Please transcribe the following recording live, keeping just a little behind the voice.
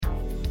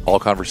All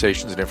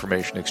conversations and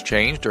information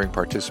exchanged during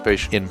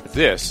participation in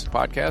this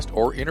podcast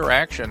or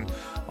interaction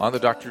on the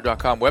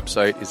DrDrew.com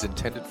website is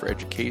intended for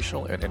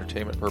educational and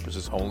entertainment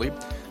purposes only.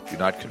 Do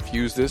not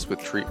confuse this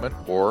with treatment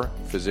or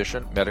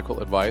physician medical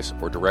advice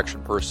or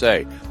direction per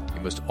se.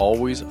 You must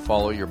always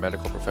follow your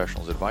medical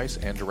professional's advice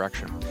and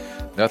direction.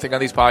 Nothing on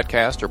these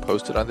podcasts or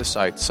posted on this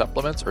site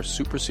supplements or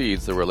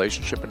supersedes the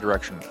relationship and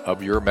direction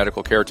of your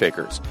medical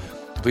caretakers.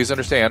 Please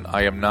understand,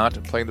 I am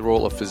not playing the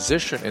role of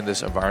physician in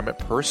this environment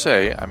per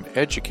se. I'm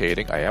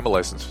educating. I am a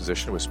licensed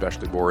physician with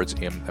specialty boards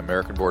in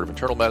American Board of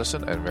Internal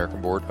Medicine and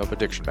American Board of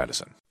Addiction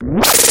Medicine.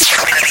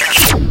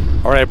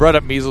 All right, I brought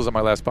up measles on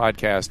my last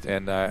podcast,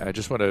 and I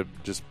just want to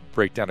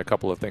break down a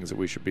couple of things that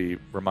we should be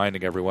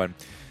reminding everyone.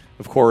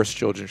 Of course,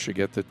 children should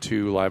get the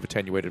 2 live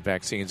attenuated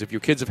vaccines. If your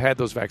kids have had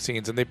those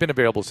vaccines, and they've been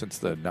available since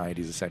the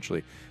 90s,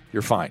 essentially,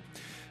 you're fine.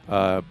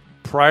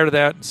 Prior to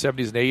that, in the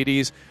 70s and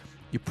 80s,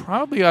 you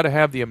probably ought to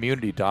have the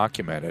immunity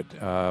documented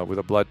with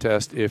a blood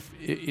test. If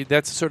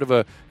that's sort of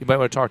you might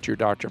want to talk to your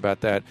doctor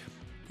about that.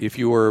 If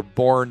you were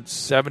born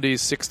 70s,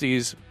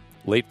 60s,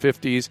 late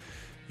 50s,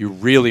 you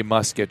really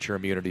must get your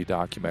immunity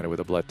documented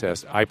with a blood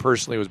test. I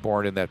personally was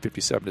born in that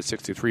 57 to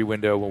 63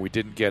 window when we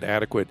didn't get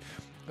adequate.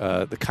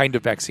 The kind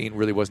of vaccine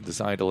really wasn't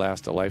designed to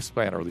last a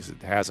lifespan, or at least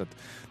it hasn't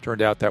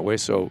turned out that way.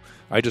 So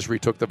I just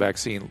retook the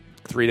vaccine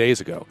 3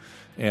 days ago.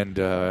 And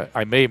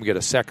I may even get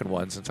a second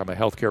one since I'm a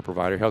healthcare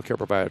provider. Healthcare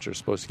providers are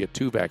supposed to get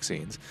 2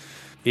 vaccines.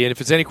 And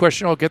if it's any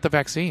question, I'll get the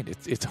vaccine.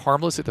 It's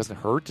harmless. It doesn't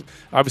hurt.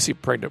 Obviously,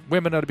 pregnant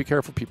women ought to be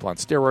careful. People on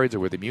steroids or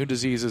with immune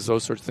diseases,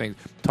 those sorts of things.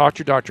 Talk to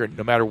your doctor.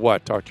 No matter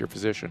what, talk to your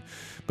physician.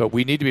 But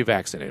we need to be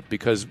vaccinated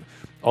because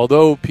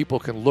although people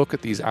can look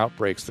at these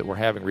outbreaks that we're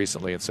having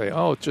recently and say,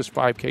 oh, it's just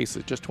 5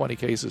 cases, just 20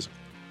 cases,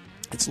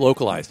 it's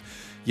localized.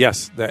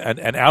 Yes,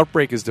 an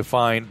outbreak is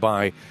defined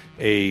by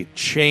a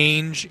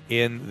change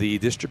in the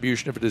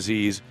distribution of a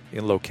disease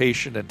in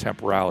location and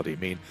temporality. I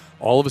mean,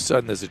 all of a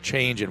sudden there's a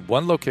change in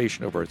one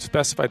location over a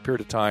specified period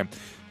of time.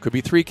 Could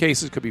be 3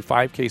 cases, could be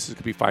 5 cases,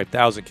 could be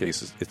 5,000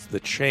 cases. It's the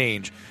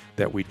change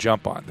that we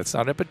jump on. That's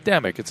not an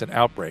epidemic, it's an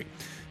outbreak.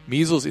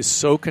 Measles is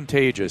so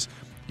contagious.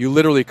 You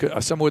literally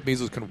could, someone with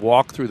measles can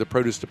walk through the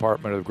produce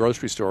department of the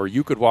grocery store.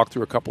 You could walk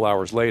through a couple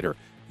hours later.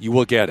 You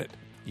will get it.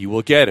 You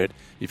will get it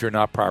if you're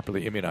not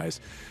properly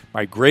immunized.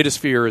 My greatest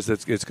fear is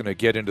that it's going to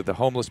get into the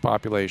homeless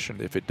population.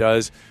 If it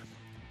does,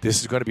 this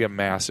is going to be a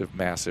massive,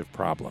 massive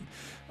problem.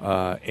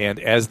 And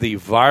as the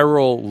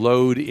viral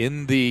load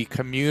in the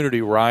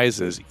community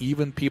rises,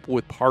 even people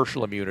with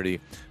partial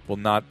immunity will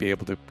not be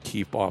able to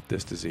keep off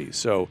this disease.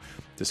 So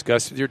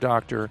discuss with your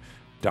doctor,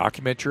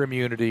 document your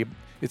immunity.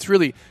 It's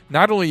really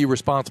not only you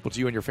responsible to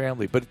you and your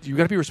family, but you've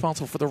got to be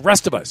responsible for the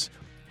rest of us.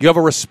 You have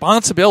a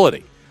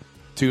responsibility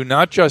to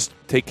not just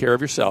take care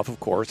of yourself, of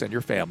course, and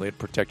your family and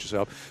protect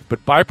yourself,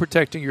 but by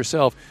protecting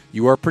yourself,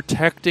 you are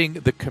protecting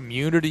the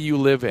community you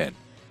live in.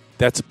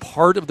 That's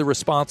part of the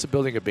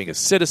responsibility of being a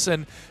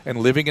citizen and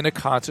living in a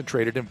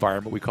concentrated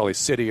environment we call a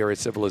city or a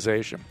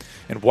civilization.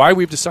 And why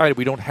we've decided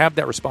we don't have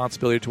that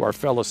responsibility to our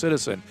fellow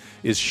citizen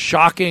is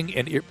shocking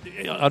and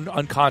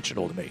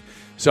unconscionable to me.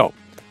 So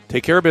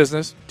take care of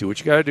business, do what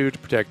you got to do to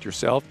protect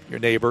yourself, your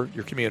neighbor,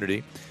 your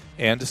community,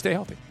 and to stay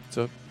healthy.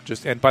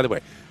 And by the way,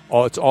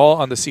 it's all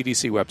on the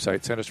CDC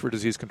website, Centers for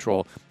Disease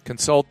Control.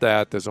 Consult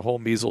that. There's a whole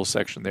measles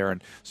section there,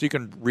 and so you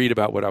can read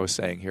about what I was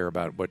saying here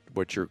about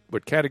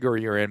what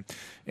category you're in,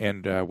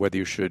 and whether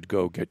you should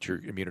go get your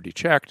immunity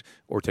checked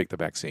or take the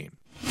vaccine.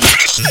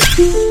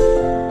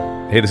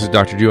 Hey, this is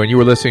Dr. Drew, and you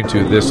were listening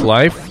to This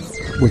Life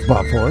with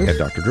Bob Forrest and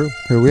Dr. Drew.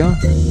 Here we are.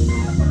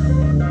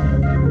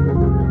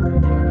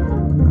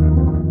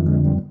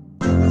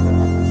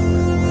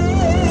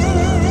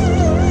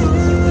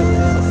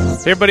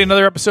 Hey, everybody,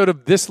 another episode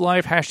of This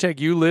Life,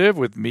 #YouLive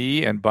with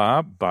me and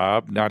Bob.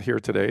 Bob, not here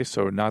today,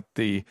 so not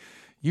the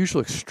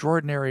usual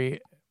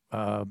extraordinary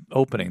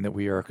opening that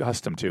we are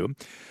accustomed to.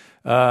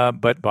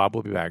 But Bob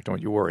will be back,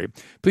 don't you worry.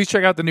 Please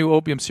check out the new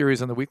Opium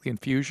series on the Weekly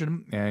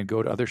Infusion and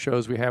go to other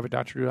shows we have at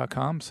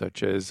DrDrew.com,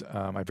 such as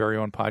my very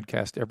own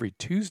podcast every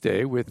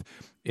Tuesday with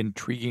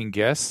intriguing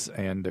guests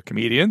and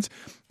comedians.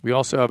 We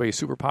also have a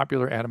super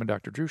popular Adam and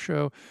Dr. Drew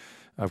show.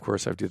 Of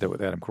course, I did that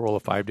with Adam Carolla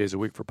 5 days a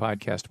week for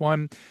Podcast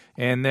One.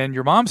 And then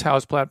your Mom's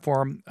House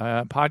platform,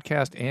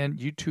 podcast and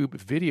YouTube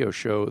video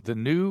show, the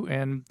new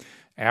and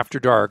After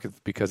Dark,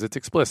 because it's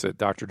explicit,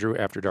 Dr. Drew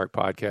After Dark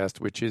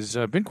podcast, which has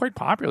been quite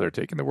popular,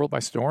 taking the world by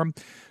storm.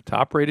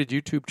 Top-rated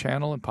YouTube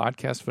channel and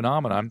podcast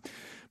phenomenon.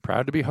 I'm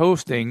proud to be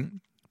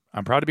hosting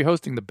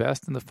the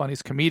best and the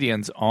funniest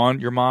comedians on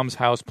your Mom's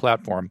House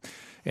platform.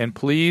 And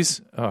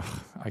please,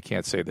 I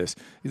can't say this.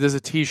 There's a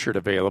T-shirt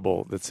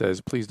available that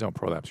says, please don't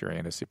prolapse your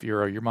anus. If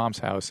you're a Your Mom's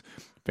House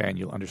fan,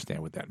 you'll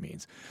understand what that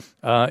means.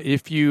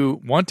 If you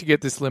want to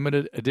get this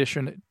limited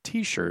edition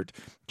T-shirt,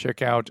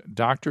 check out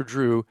Dr.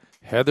 Drew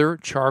Heather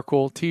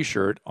Charcoal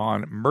T-shirt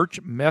on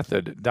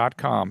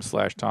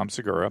merchmethod.com/Tom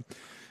Segura.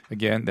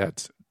 Again,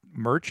 that's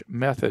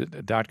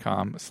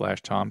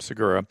merchmethod.com/Tom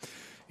Segura.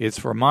 It's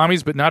for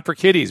mommies, but not for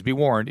kiddies. Be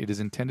warned, it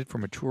is intended for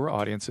mature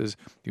audiences.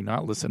 Do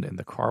not listen in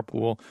the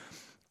carpool.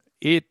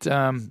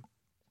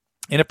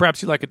 And if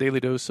perhaps you'd like a daily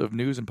dose of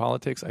news and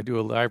politics, I do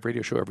a live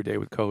radio show every day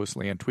with co-host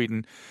Leanne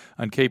Tweeden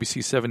on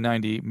KBC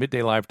 790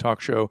 Midday Live Talk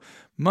Show,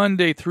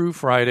 Monday through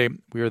Friday.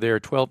 We are there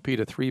 12p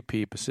to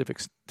 3p Pacific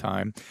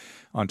time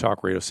on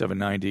Talk Radio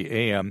 790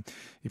 AM.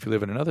 If you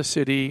live in another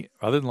city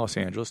other than Los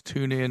Angeles,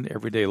 tune in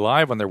every day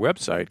live on their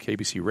website,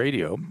 KBC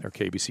Radio or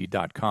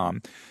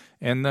KBC.com,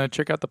 and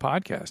check out the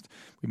podcast.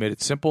 We made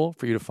it simple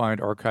for you to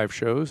find archive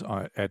shows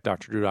at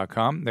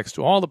drdrew.com. Next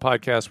to all the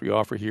podcasts we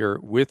offer here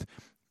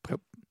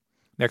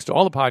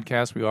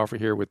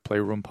with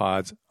Playroom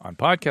Pods on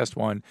Podcast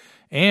One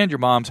and your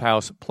Mom's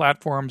House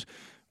platforms.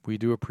 We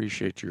do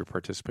appreciate your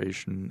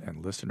participation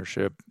and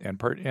listenership,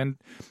 and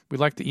we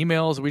like the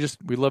emails.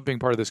 We love being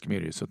part of this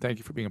community, so thank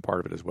you for being a part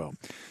of it as well.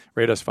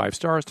 Rate us 5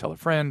 stars, tell a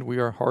friend. We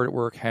are hard at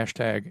work.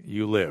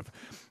 #YouLive.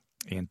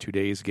 And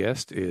today's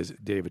guest is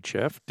David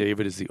Sheff.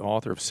 David is the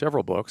author of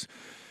several books,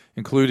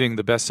 including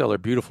the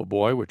bestseller Beautiful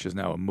Boy, which is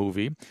now a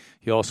movie.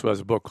 He also has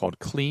a book called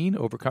Clean,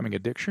 Overcoming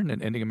Addiction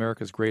and Ending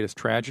America's Greatest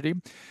Tragedy.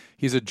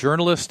 He's a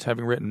journalist,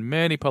 having written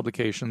many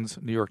publications,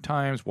 New York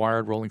Times,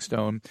 Wired, Rolling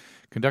Stone,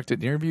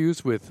 conducted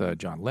interviews with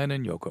John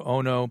Lennon, Yoko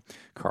Ono,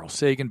 Carl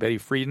Sagan, Betty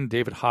Friedan,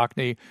 David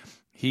Hockney.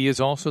 He is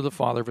also the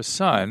father of a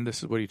son.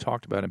 This is what he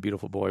talked about in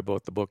Beautiful Boy,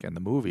 both the book and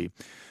the movie,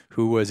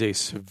 who was a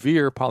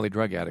severe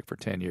polydrug addict for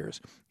 10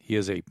 years. He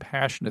is a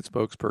passionate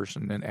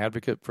spokesperson and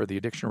advocate for the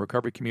addiction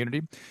recovery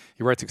community.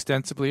 He writes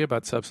extensively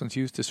about substance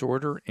use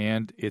disorder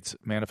and its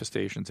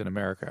manifestations in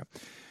America.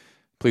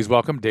 Please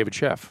welcome David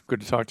Sheff.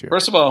 Good to talk to you.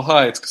 First of all,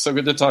 hi. It's so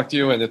good to talk to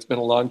you, and it's been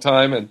a long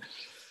time, and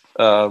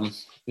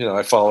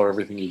I follow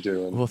everything you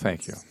do. Well,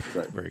 thank you.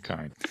 Right. Very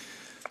kind.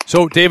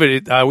 So,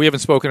 David, we haven't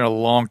spoken in a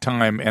long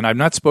time, and I've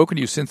not spoken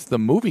to you since the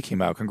movie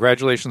came out.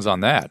 Congratulations on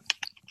that.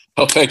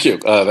 Oh, thank you.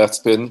 That's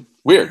been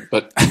weird,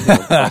 but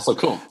also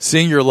cool.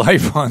 Seeing your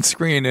life on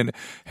screen and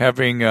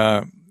having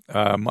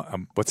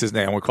what's his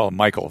name? I want to call him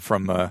Michael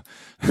from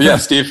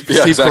Steve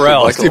exactly.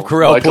 Carell. Michael, Steve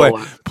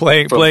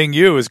Carell playing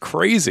you is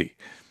crazy.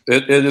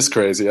 It is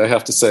crazy, I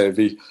have to say.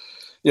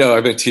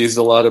 I've been teased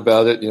a lot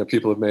about it.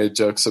 People have made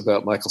jokes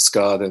about Michael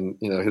Scott and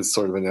his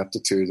sort of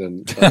ineptitude,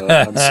 and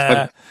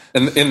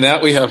in that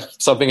we have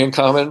something in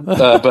common.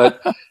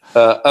 But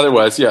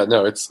otherwise,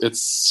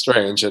 it's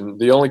strange. And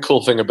the only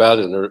cool thing about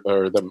it,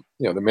 or the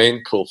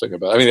main cool thing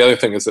about it, the other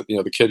thing is that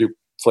the kid who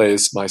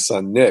plays my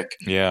son Nick,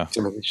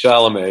 Timothée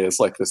Chalamet, is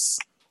like this.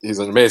 He's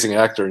an amazing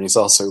actor, and he's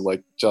also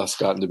like just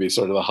gotten to be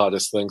sort of the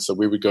hottest thing. So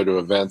we would go to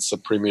events, a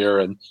premiere,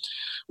 and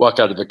walk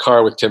out of the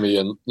car with Timmy,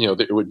 and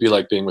it would be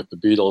like being with the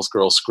Beatles,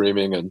 girls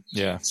screaming, and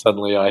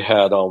suddenly I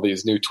had all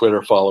these new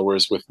Twitter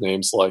followers with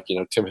names like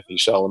Timothée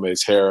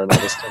Chalamet's hair and all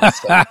this kind of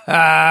stuff.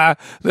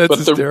 That's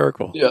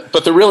hysterical.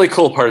 But the really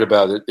cool part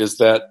about it is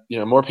that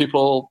more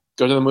people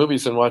go to the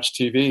movies and watch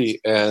TV,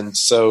 and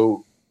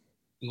so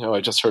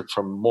I just heard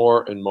from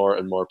more and more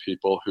and more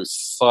people who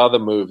saw the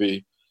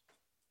movie,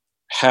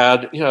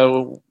 had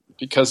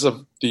because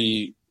of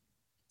the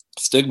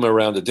stigma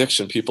around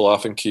addiction, people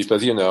often keep,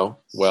 as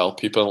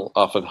people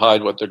often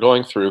hide what they're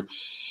going through,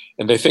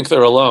 and they think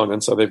they're alone.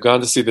 And so they've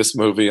gone to see this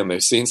movie, and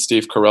they've seen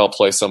Steve Carell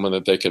play someone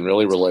that they can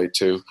really relate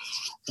to.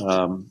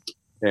 And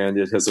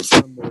it has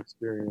affirmed their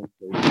experience.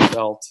 They've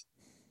felt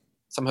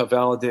somehow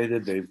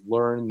validated. They've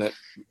learned that,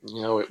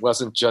 it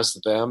wasn't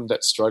just them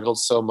that struggled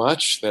so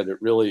much, that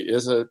it really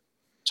is a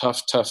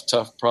tough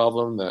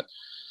problem, that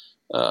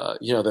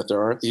that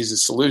there aren't easy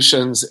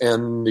solutions.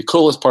 And the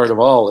coolest part of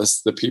all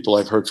is the people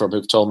I've heard from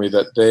who've told me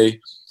that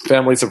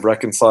families have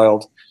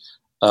reconciled,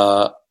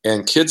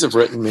 and kids have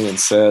written me and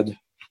said,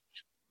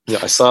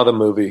 I saw the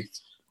movie.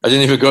 I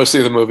didn't even go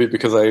see the movie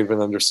because I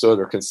even understood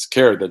or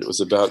cared that it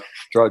was about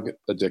drug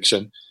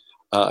addiction.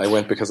 I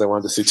went because I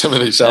wanted to see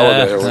Timothée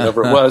Chalamet or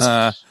whatever it was.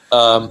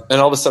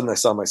 And all of a sudden I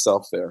saw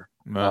myself there.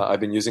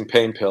 I've been using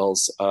pain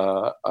pills.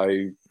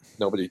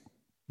 Nobody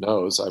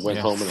knows. I went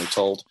home and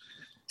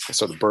I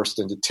sort of burst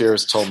into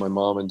tears, told my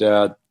mom and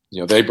dad,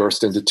 they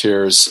burst into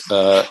tears,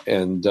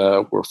 and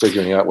we're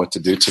figuring out what to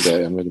do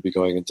today. I'm going to be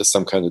going into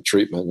some kind of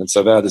treatment. And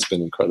so that has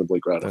been incredibly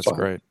gratifying. That's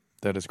great.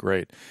 That is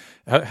great.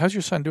 How's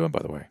your son doing,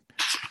 by the way?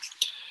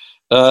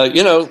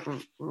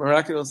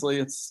 Miraculously,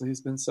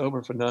 he's been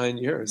sober for 9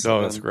 years.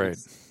 Oh, that's great.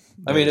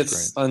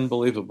 It's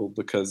unbelievable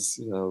because,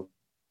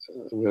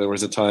 there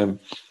was a time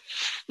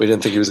we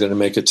didn't think he was going to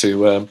make it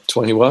to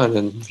 21,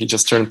 and he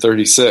just turned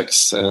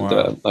 36. And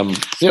wow.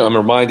 I'm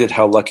reminded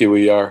how lucky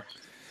we are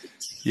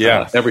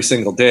every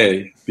single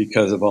day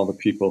because of all the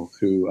people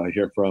who I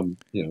hear from,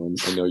 and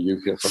I know you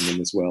hear from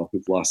them as well,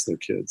 who've lost their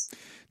kids.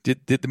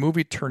 Did the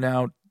movie turn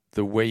out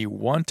the way you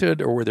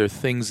wanted, or were there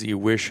things that you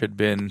wish had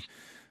been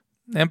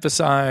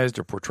emphasized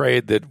or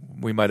portrayed that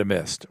we might have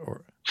missed?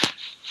 Or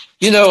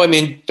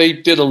they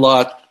did a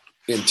lot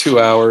in 2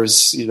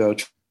 hours,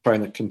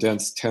 trying to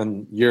condense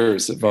 10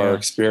 years of our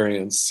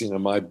experience,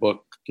 my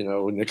book,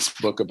 Nick's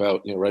book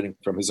about, writing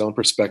from his own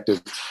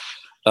perspective.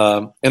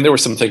 And there were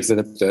some things in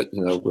it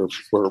that,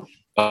 were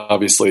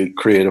obviously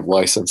creative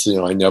license.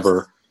 I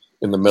never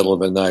in the middle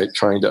of the night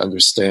trying to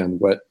understand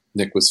what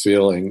Nick was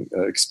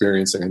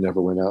experiencing. I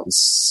never went out and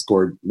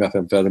scored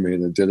methamphetamine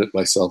and did it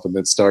myself, and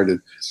then started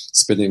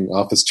spinning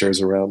office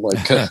chairs around like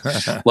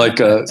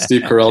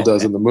Steve Carell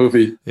does in the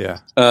movie. Yeah.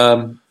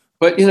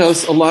 But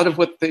a lot of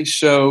what they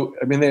show.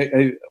 I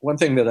mean, one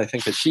thing that I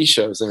think that he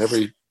shows, and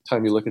every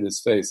time you look at his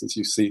face, is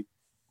you see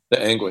the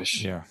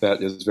anguish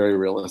that is very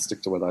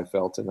realistic to what I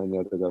felt, and I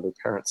know that other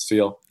parents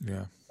feel.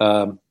 Yeah.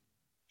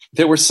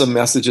 There were some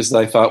messages that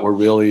I thought were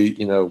really,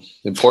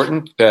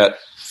 important. That,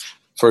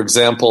 for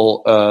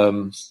example,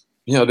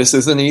 this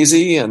isn't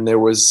easy, and there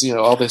was,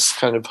 all this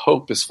kind of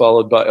hope is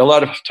followed by a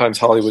lot of times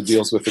Hollywood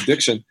deals with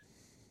addiction.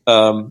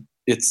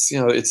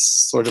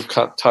 It's sort of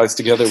ties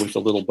together with a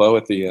little bow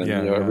at the end.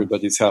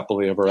 Everybody's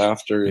happily ever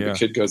after. The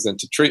kid goes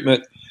into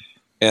treatment,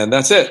 and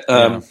that's it.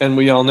 And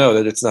we all know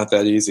that it's not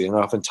that easy. And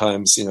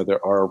oftentimes,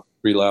 there are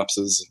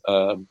relapses.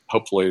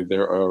 Hopefully,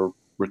 there are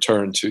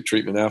return to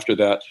treatment after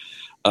that.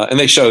 And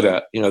they show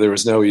that, there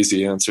was no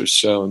easy answers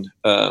shown.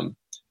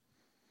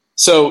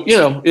 So,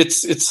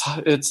 it's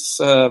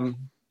in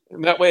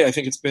that way, I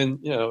think it's been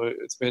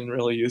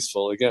really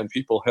useful. Again,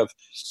 people have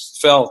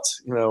felt,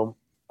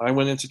 I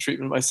went into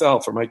treatment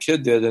myself, or my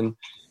kid did, and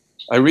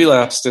I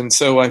relapsed. And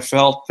so I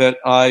felt that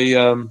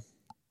that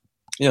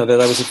I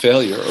was a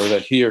failure, or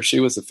that he or she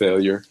was a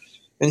failure.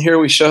 And here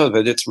we show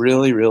that it's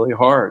really, really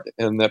hard.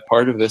 And that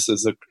part of this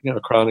is a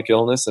chronic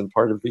illness, and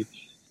part of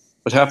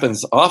what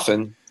happens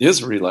often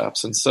is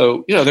relapse. And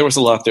so, there was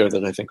a lot there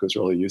that I think was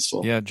really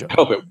useful. Yeah,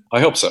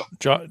 I hope so.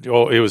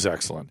 It was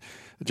excellent.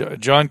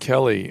 John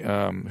Kelly,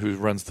 who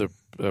runs the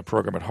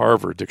program at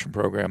Harvard, addiction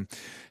program,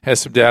 has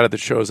some data that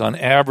shows on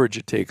average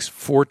it takes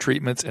 4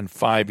 treatments and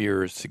 5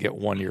 years to get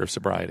 1 year of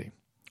sobriety.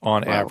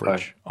 On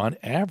average.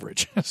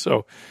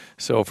 So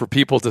for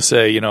people to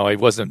say, I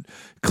wasn't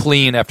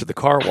clean after the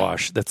car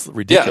wash, that's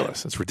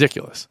ridiculous. It's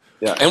ridiculous.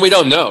 Yeah, and we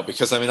don't know,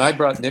 because I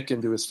brought Nick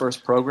into his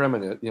first program,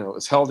 and it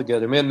was hell to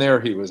get him in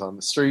there. He was on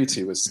the streets.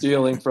 He was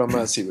stealing from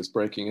us. He was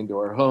breaking into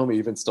our home. He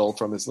even stole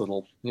from his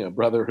little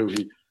brother, who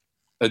he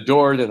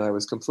adored. And I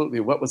was completely,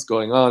 what was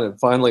going on? And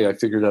finally, I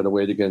figured out a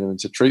way to get him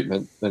into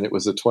treatment, and it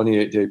was a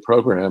 28-day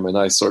program. And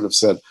I sort of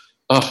said,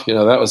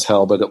 that was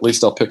hell, but at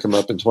least I'll pick him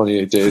up in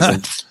 28 days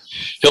and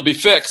he'll be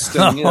fixed,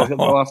 and he'll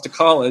go off to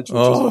college, which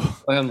was what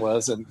the plan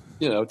was. And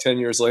 10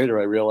 years later,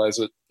 I realized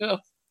that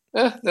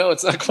no,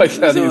 it's not quite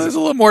that easy. There's a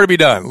little more to be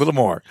done. A little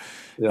more.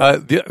 Yeah.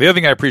 The other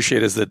thing I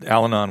appreciate is that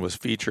Al-Anon was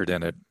featured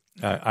in it.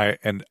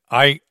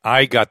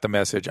 I got the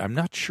message. I'm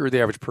not sure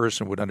the average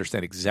person would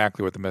understand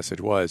exactly what the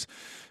message was.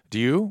 Do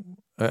you?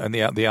 And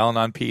the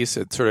Al-Anon piece,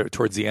 it's sort of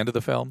towards the end of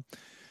the film.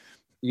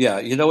 Yeah,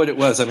 you know what it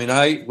was. I mean,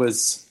 I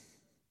was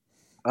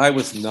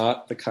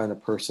not the kind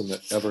of person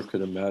that ever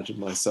could imagine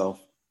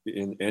myself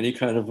in any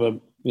kind of a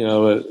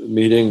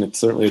meeting. It's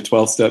certainly a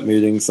 12-step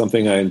meeting,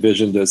 something I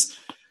envisioned as,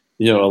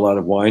 a lot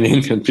of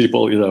whining and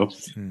people,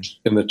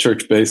 in the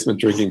church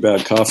basement drinking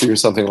bad coffee or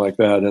something like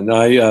that. And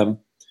I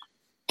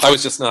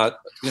was just not,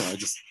 I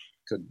just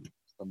couldn't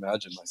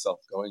imagine myself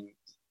going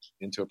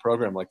into a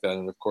program like that.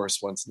 And of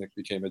course, once Nick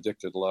became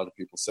addicted, a lot of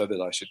people said that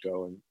I should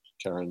go, and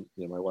Karen,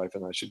 my wife,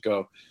 and I should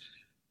go.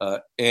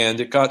 And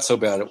it got so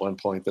bad at one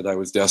point that I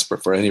was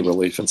desperate for any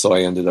relief. And so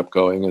I ended up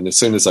going. And as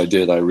soon as I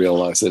did, I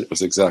realized that it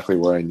was exactly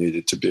where I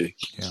needed to be.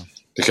 Yeah.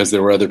 Because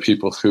there were other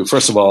people who,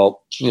 first of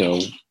all, who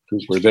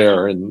were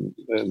there and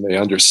they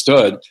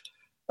understood.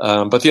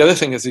 But the other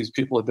thing is, these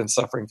people had been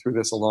suffering through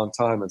this a long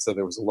time. And so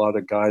there was a lot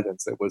of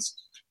guidance. It was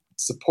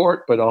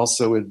support, but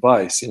also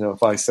advice.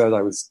 If I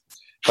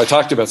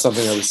talked about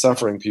something I was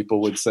suffering,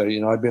 people would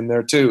say, I've been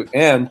there too.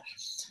 And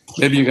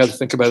maybe you got to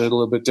think about it a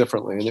little bit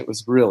differently. And it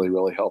was really,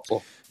 really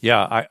helpful.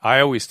 Yeah, I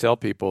always tell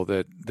people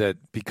that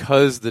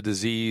because the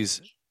disease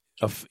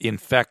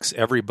infects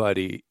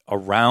everybody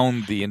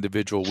around the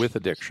individual with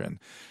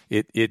addiction,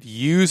 it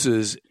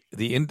uses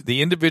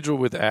the individual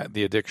with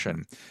the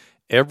addiction.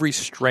 Every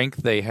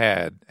strength they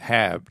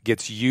have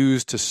gets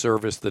used to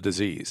service the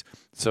disease.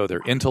 So their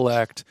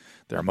intellect,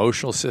 their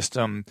emotional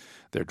system,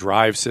 their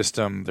drive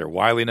system, their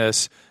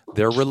wiliness,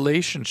 their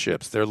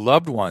relationships, their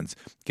loved ones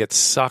get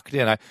sucked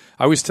in. I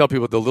always tell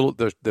people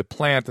the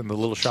plant in the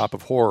Little Shop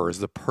of Horrors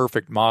is the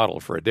perfect model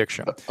for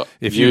addiction.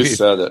 If you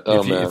said it.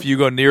 If you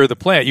go near the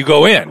plant, you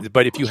go in.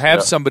 But if you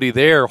have somebody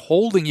there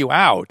holding you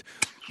out,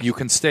 you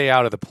can stay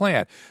out of the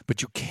plant,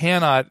 but you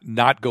cannot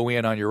not go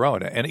in on your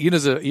own. And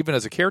even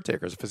as a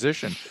caretaker, as a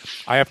physician,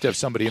 I have to have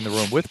somebody in the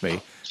room with me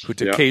who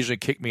to occasionally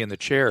kick me in the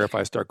chair if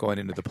I start going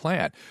into the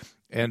plant.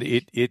 And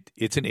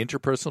it's an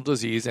interpersonal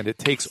disease, and it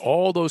takes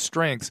all those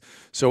strengths.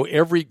 So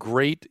every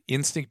great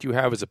instinct you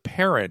have as a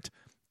parent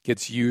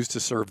gets used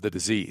to serve the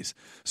disease.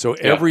 So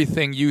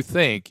everything you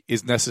think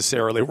is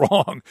necessarily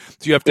wrong.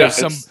 So you have to have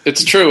some...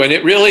 It's true, and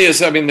it really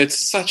is. I mean, it's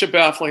such a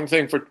baffling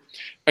thing for...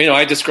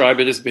 I describe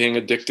it as being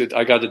addicted.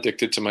 I got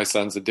addicted to my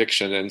son's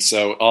addiction, and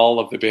so all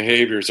of the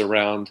behaviors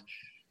around...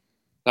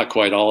 Not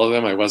quite all of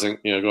them. I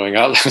wasn't, going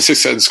out, as I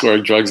said,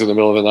 scoring drugs in the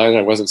middle of the night.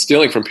 I wasn't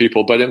stealing from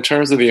people. But in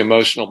terms of the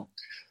emotional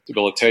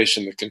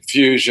debilitation, the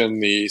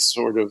confusion, the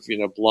sort of,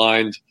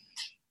 blindness,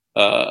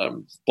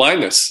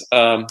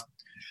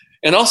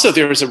 And also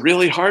there's a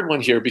really hard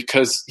one here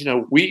because,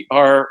 we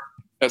are,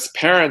 as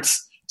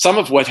parents, some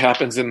of what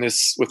happens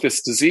with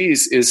this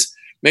disease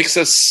makes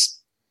us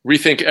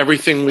rethink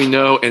everything we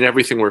know and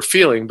everything we're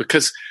feeling,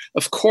 because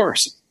of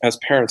course, as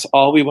parents,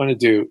 all we want to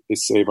do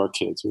is save our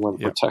kids. We want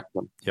to protect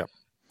them. Yep.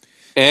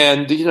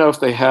 And, if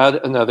they had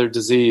another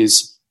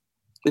disease,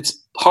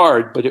 it's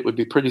hard, but it would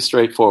be pretty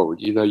straightforward.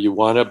 You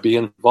want to be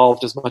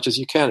involved as much as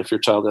you can if your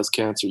child has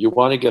cancer. You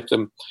want to get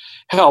them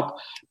help,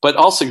 but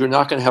also you're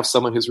not going to have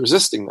someone who's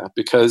resisting that,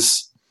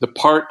 because the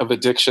part of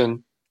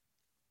addiction,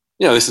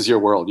 this is your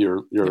world,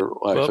 your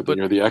life, and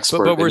you're the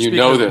expert, and you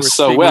know this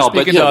so well.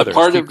 But the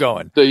part of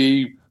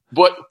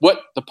what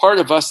the part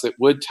of us that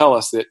would tell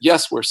us that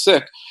yes, we're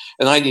sick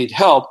and I need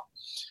help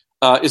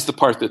is the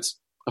part that's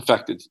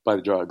affected by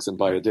the drugs and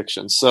by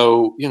addiction.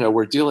 So,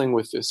 we're dealing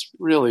with this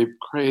really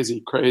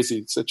crazy,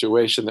 crazy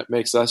situation that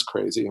makes us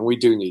crazy, and we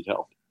do need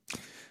help.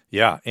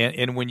 Yeah.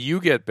 And when you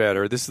get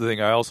better, this is the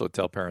thing I also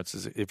tell parents,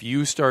 is if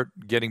you start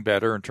getting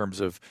better in terms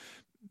of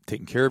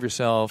taking care of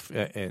yourself,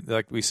 and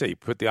like we say, you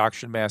put the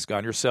oxygen mask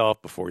on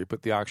yourself before you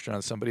put the oxygen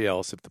on somebody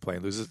else if the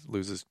plane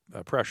loses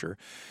pressure.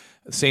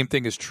 The same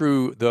thing is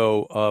true,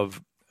 though,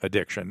 of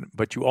addiction,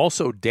 but you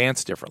also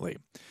dance differently.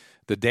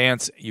 The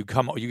dance, you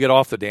get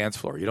off the dance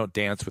floor. You don't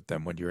dance with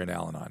them when you're in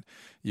Al-Anon.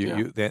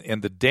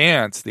 And the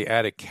dance, the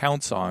addict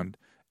counts on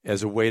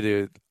as a way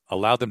to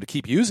allow them to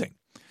keep using.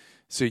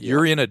 So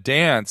you're in a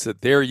dance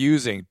that they're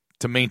using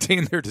to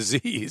maintain their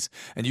disease,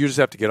 and you just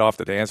have to get off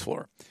the dance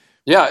floor.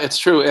 Yeah, it's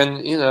true. And,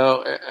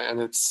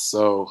 and it's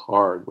so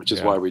hard, which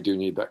is why we do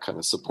need that kind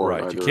of support.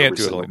 Right. You can't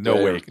do it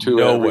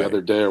every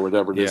other day or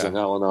whatever it is in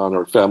Al-Anon,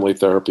 or family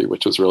therapy,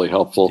 which was really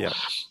helpful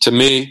to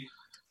me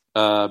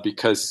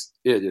because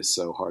it is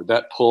so hard.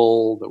 That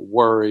pull, the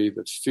worry,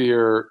 the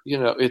fear,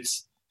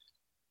 it's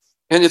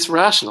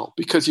rational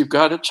because you've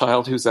got a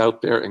child who's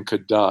out there and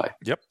could die.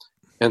 Yep.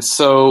 And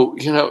so,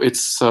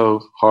 it's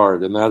so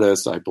hard. And that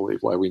is, I believe,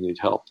 why we need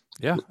help.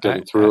 Yeah,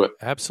 getting through it.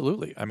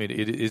 Absolutely. I mean,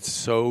 it's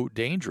so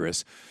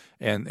dangerous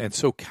and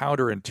so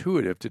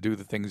counterintuitive to do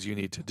the things you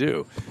need to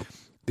do.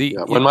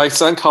 When my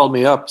son called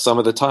me up some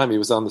of the time, he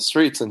was on the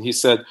streets, and he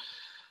said,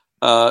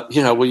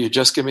 will you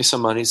just give me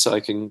some money so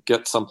I can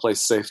get someplace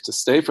safe to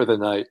stay for the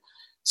night?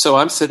 So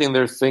I'm sitting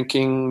there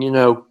thinking,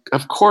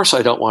 of course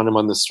I don't want him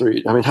on the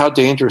street. I mean, how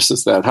dangerous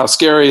is that? How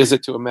scary is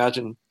it to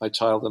imagine my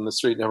child on the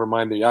street, never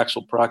mind the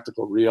actual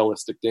practical,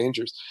 realistic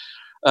dangers?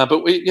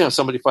 But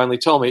somebody finally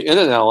told me in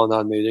an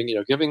Al-Anon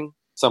meeting, giving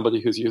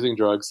somebody who's using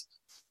drugs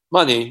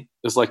money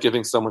is like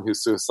giving someone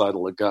who's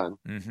suicidal a gun.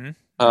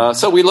 Mm-hmm.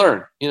 So we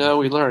learn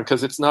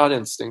because it's not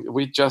instinct.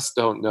 We just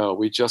don't know.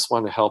 We just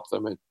want to help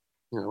them, and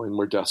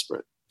we're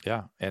desperate.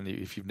 Yeah, and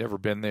if you've never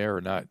been there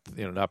or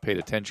not paid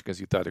attention because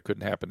you thought it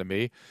couldn't happen to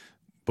me,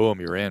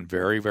 boom, you're in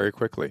very, very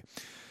quickly.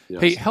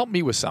 Yes. Hey, help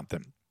me with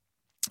something.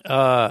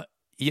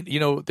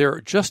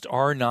 There just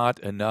are not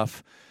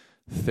enough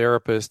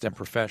therapists and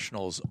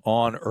professionals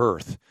on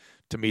earth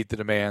to meet the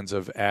demands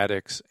of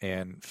addicts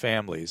and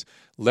families,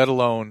 let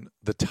alone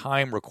the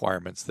time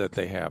requirements that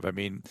they have. I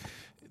mean,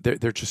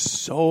 there's just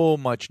so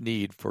much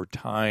need for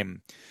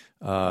time.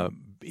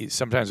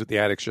 Sometimes with the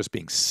addicts just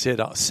being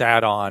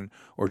sat on,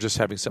 or just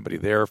having somebody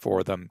there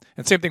for them,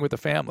 and same thing with the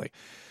family.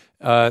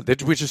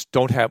 That we just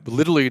don't have,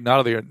 literally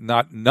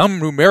not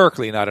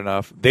numerically not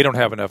enough. They don't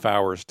have enough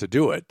hours to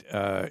do it,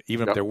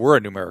 even if there were a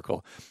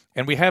numerical.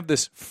 And we have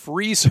this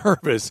free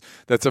service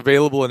that's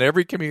available in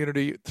every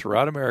community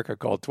throughout America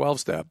called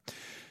 12-Step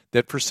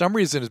that for some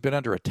reason has been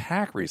under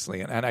attack recently.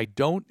 And I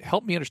don't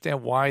help me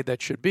understand why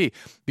that should be.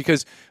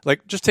 Because,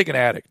 just take an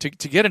addict.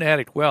 To get an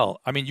addict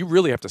well, I mean, you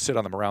really have to sit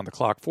on them around the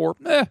clock for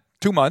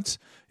 2 months.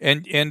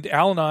 And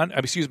Al-Anon,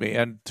 and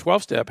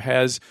 12-Step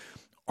has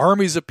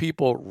armies of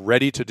people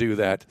ready to do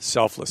that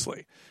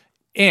selflessly.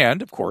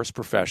 And, of course,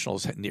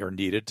 professionals are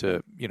needed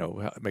to,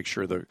 make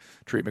sure the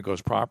treatment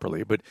goes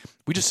properly. But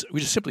we just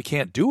simply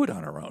can't do it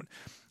on our own.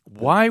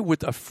 Why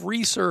would a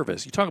free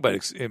service? You talk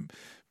about, and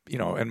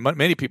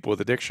many people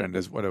with addiction,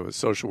 as what a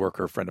social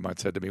worker friend of mine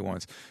said to me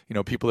once,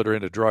 people that are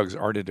into drugs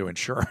aren't into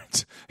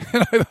insurance.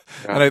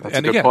 That's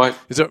a good point.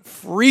 It's a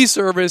free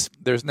service.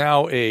 There's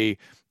now a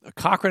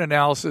Cochrane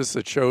analysis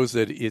that shows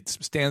that it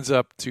stands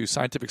up to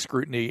scientific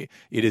scrutiny.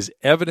 It is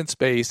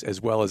evidence-based as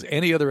well as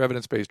any other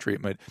evidence-based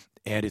treatment,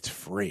 and it's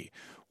free.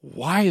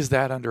 Why is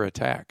that under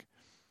attack?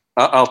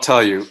 I'll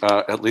tell you,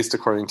 at least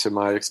according to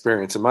my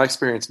experience. And my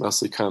experience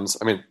mostly comes,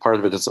 part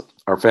of it is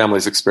our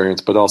family's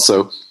experience, but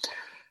also,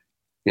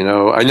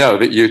 I know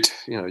that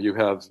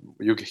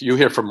you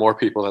hear from more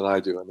people than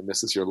I do. I mean,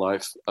 this is your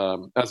life,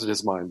 as it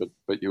is mine,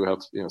 but you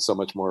have, so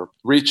much more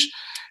reach.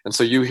 And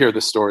so you hear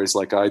the stories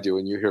like I do,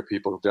 and you hear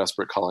people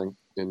desperate calling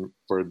in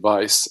for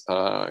advice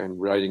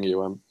and writing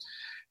you.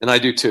 And I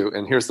do too.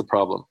 And here's the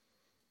problem.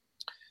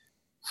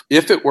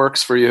 If it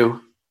works for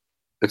you,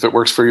 if it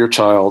works for your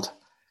child,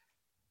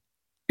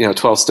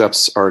 12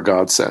 steps are a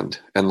godsend.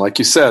 And like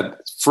you said,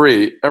 it's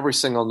free every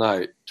single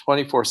night,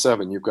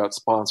 24/7. You've got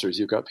sponsors.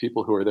 You've got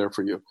people who are there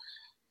for you.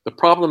 The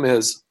problem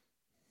is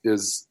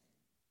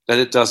that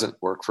it doesn't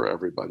work for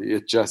everybody.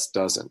 It just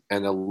doesn't.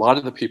 And a lot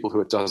of the people who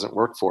it doesn't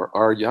work for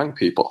are young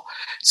people.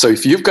 So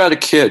if you've got a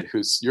kid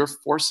you're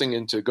forcing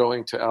into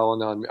going to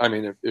Al-Anon,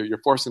 if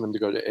you're forcing them to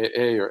go to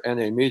AA or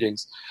NA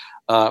meetings,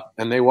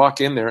 and they walk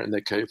in there and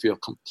they feel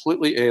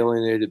completely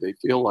alienated. They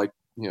feel like,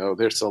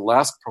 there's the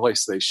last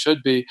place they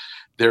should be.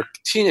 They're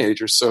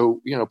teenagers.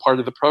 So, part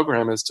of the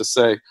program is to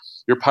say,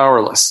 you're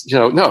powerless.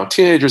 No,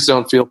 teenagers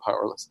don't feel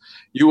powerless.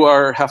 You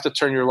have to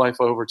turn your life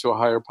over to a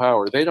higher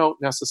power. They don't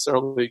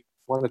necessarily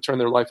want to turn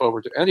their life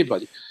over to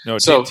anybody. No,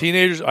 so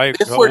teenagers.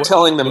 If we're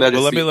telling them that,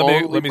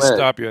 let me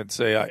stop you and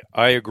say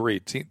I agree.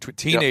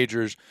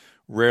 Teenagers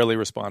rarely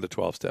respond to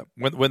 12-step.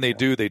 When they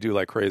do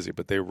like crazy,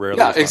 but they rarely.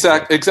 Yeah,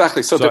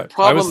 exactly. So the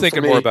problem. I was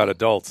thinking more about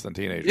adults than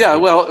teenagers. Yeah,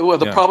 well,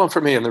 the problem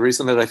for me, and the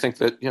reason that I think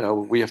that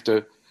we have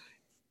to,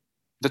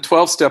 the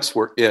 12 steps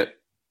were it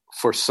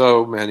for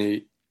so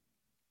many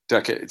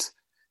decades.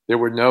 There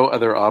were no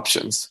other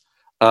options.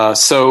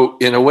 So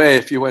in a way,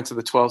 if you went to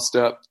the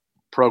 12-step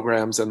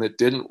programs and it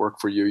didn't work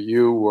for you,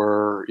 you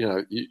were,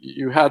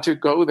 you had to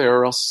go there,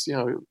 or else,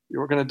 you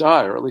were going to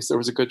die, or at least there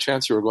was a good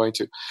chance you were going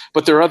to.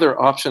 But there are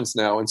other options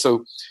now. And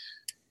so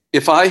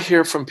if I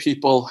hear from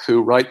people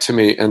who write to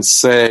me and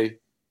say,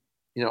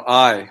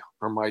 I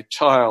or my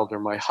child or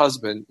my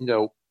husband,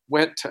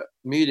 went to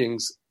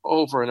meetings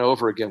over and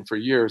over again for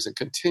years and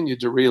continued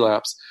to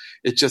relapse,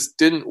 it just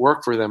didn't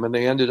work for them and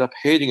they ended up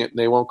hating it and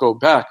they won't go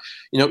back.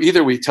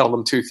 Either we tell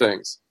them two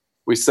things.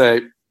 We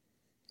say,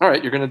 all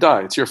right, you're going to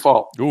die. It's your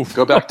fault. Oof.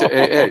 Go back to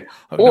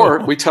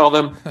AA. We tell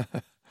them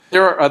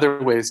there are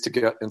other ways to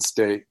get and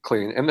stay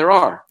clean. And there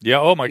are. Yeah.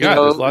 Oh my God.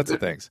 There's lots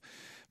of things.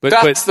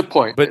 That's the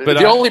point. But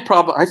the only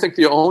problem, I think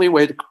the only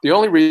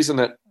reason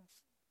that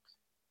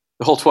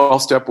the whole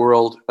 12-step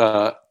world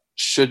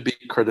should be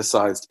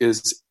criticized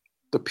is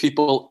the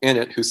people in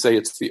it who say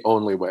it's the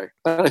only way.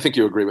 And I think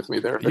you agree with me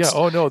there. That's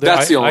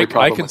the only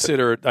problem.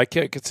 I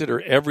can't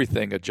consider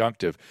everything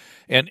adjunctive.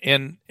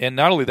 And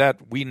not only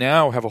that, we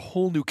now have a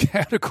whole new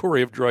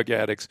category of drug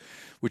addicts,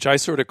 which I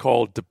sort of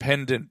call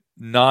dependent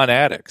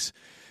non-addicts.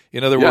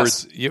 In other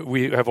words,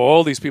 we have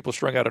all these people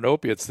strung out on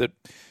opiates that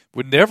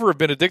would never have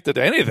been addicted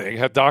to anything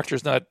had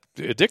doctors not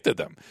addicted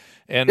them.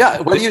 And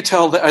what do you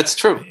tell that? It's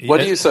true.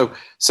 What do you so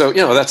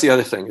that's the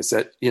other thing is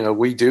that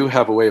we do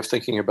have a way of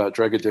thinking about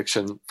drug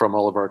addiction from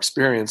all of our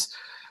experience.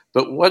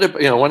 But one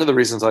of the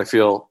reasons I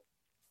feel,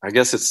 I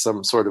guess it's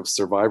some sort of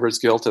survivor's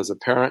guilt as a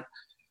parent,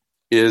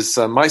 is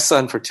my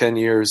son for 10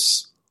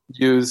 years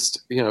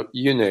used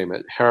you name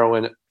it,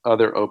 heroin,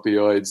 other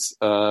opioids,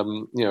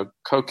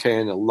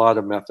 cocaine, a lot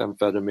of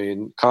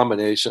methamphetamine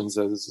combinations,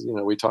 as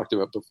we talked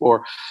about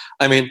before.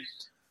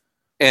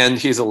 And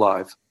he's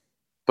alive.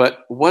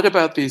 But what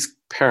about these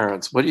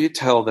parents? What do you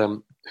tell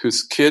them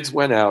whose kids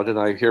went out, and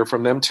I hear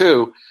from them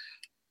too,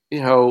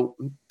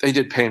 they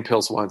did pain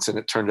pills once and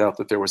it turned out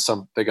that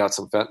they got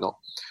some fentanyl,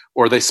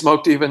 or they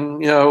smoked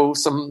even,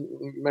 some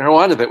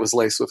marijuana that was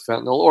laced with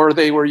fentanyl, or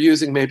they were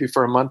using maybe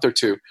for a month or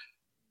two,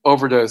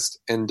 overdosed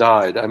and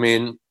died.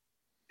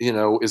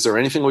 Is there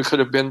anything we could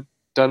have been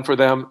done for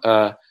them?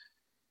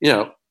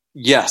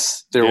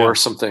 Yes, there were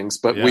some things,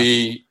 but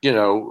we,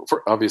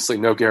 for obviously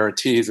no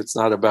guarantees. It's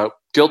not about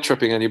guilt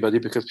tripping anybody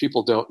because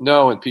people don't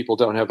know and people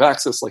don't have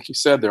access. Like you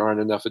said, there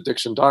aren't enough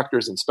addiction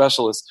doctors and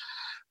specialists.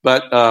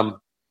 But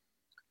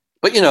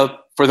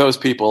for those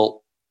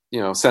people,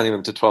 sending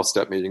them to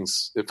 12-step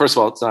meetings, first of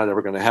all, it's not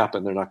ever going to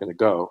happen. They're not going to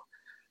go.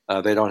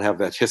 They don't have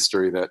that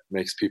history that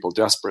makes people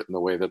desperate in the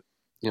way that,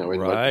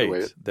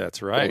 right.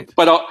 That's right.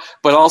 But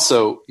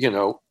also,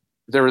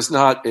 there is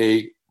not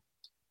a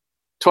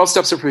 12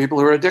 steps are for people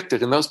who are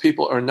addicted, and those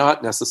people are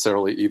not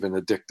necessarily even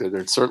addicted,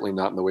 and certainly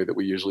not in the way that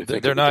we usually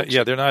think. They're not.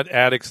 Yeah, they're not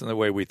addicts in the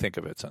way we think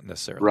of it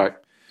necessarily. Right.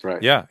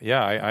 Yeah.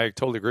 I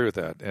totally agree with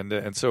that.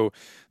 And so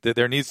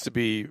there needs to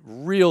be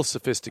real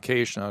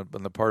sophistication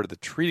on the part of the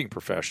treating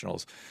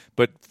professionals,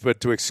 but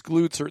to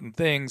exclude certain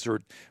things,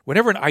 or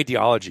whenever an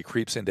ideology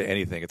creeps into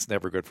anything, it's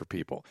never good for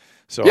people.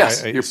 So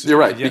yes, you're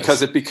right,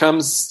 because it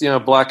becomes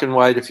black and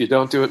white. If you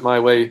don't do it my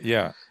way,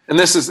 and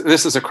this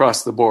is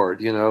across the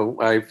board.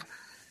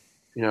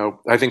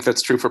 I think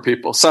that's true for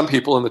people. Some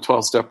people in the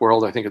 12-step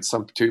world. I think it's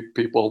some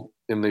people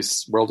in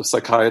this world of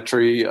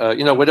psychiatry.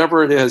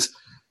 Whatever it is,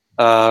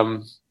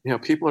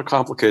 people are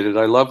complicated.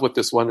 I love what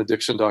this one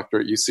addiction doctor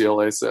at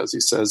UCLA says. He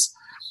says,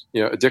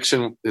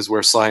 addiction is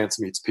where science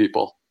meets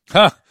people.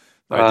 Huh.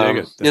 I dig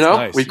it. That's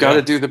nice. We've got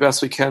to do the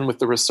best we can with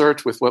the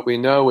research, with what we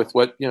know, with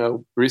what,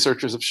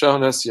 researchers have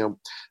shown us,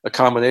 a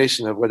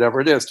combination of whatever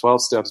it is,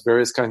 12 steps,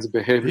 various kinds of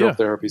behavioral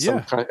therapy,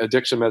 some kind of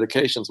addiction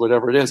medications,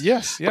 whatever it is.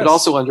 Yes. But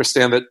also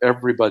understand that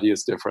everybody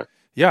is different.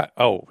 Yeah.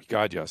 Oh,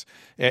 God, yes.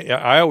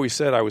 I always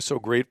said I was so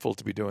grateful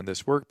to be doing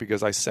this work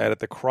because I sat at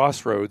the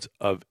crossroads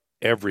of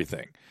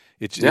everything.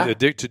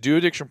 To do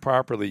addiction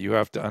properly, you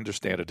have to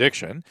understand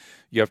addiction.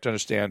 You have to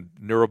understand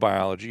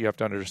neurobiology. You have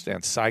to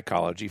understand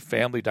psychology,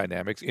 family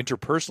dynamics,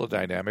 interpersonal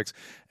dynamics,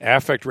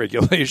 affect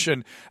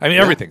regulation.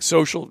 Everything.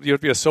 Social. You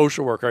have to be a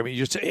social worker.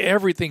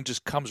 Everything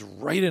just comes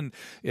right in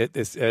at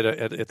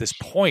this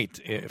point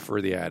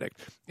for the addict.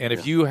 And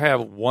if you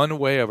have one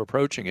way of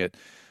approaching it,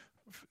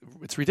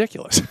 it's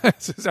ridiculous.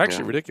 It's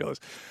actually ridiculous.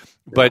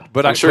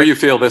 But I'm sure you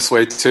feel this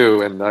way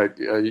too. And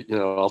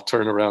I'll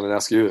turn around and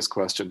ask you this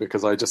question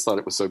because I just thought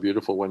it was so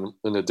beautiful when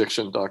an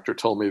addiction doctor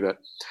told me that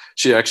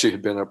she actually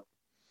had been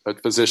a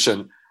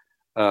physician,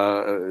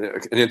 an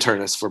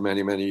internist for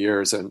many, many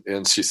years.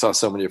 And she saw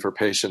so many of her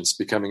patients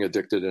becoming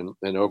addicted and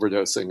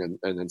overdosing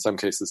and in some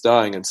cases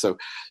dying. And so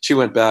she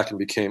went back and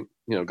became,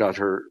 got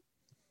her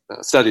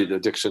studied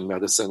addiction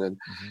medicine. And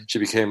she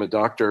became a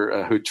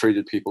doctor who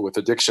treated people with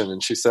addiction.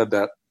 And she said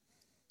that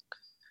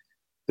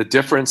the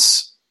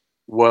difference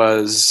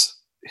was,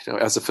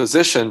 as a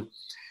physician,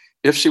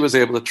 if she was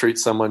able to treat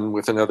someone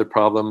with another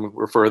problem,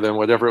 refer them,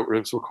 whatever it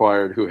was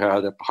required, who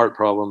had a heart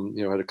problem,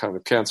 had a kind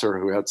of cancer,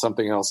 who had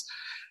something else,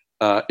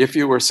 if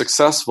you were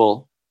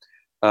successful,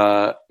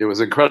 it was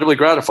incredibly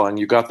gratifying.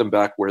 You got them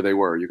back where they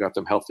were. You got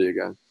them healthy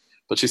again.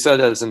 But she said,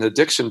 as an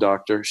addiction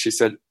doctor, she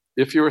said,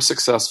 if you were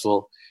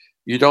successful,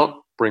 you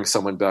don't bring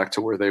someone back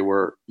to where they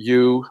were.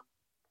 You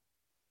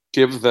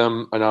give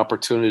them an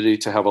opportunity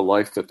to have a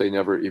life that they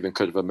never even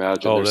could have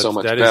imagined. They're so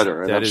much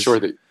better. And I'm sure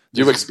that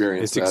you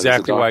experienced that. It's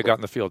exactly why I got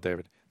in the field,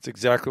 David. It's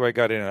exactly why I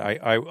got in.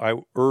 I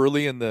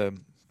early in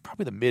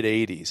probably the mid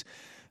 80s,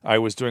 I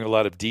was doing a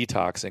lot of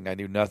detoxing. I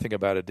knew nothing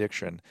about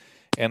addiction.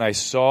 And I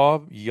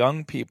saw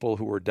young people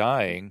who were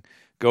dying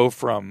go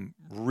from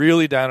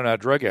really down and out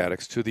drug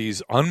addicts to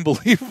these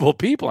unbelievable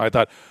people. I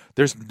thought,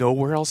 there's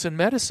nowhere else in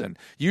medicine.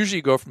 Usually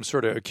you go from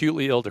sort of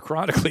acutely ill to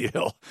chronically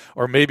ill,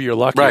 or maybe you're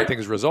lucky and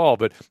things resolve.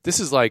 But this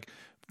is like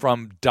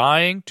from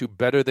dying to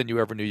better than you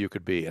ever knew you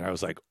could be. And I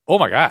was like, oh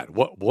my God,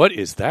 what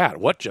is that?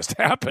 What just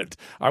happened?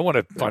 I want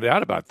to find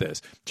out about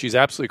this. She's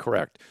absolutely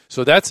correct.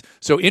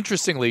 So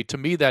interestingly, to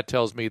me, that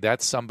tells me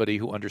that's somebody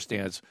who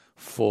understands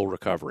full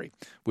recovery,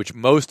 which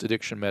most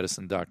addiction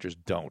medicine doctors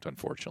don't,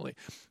 unfortunately.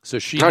 So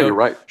you're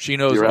right. She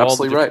knows. You're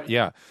absolutely right.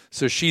 Yeah.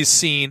 So she's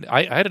seen.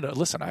 I had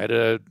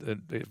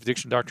an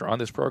addiction doctor on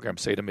this program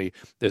say to me,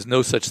 "There's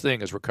no such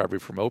thing as recovery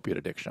from opiate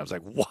addiction." I was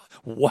like,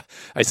 "What?"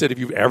 I said, "Have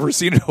you ever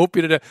seen an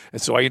opiate addict?"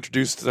 And so I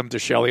introduced them to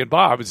Shelley and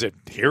Bob and said,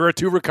 "Here are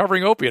two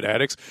recovering opiate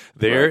addicts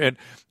there, and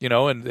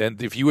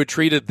if you had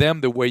treated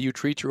them the way you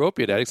treat your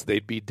opiate addicts,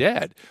 they'd be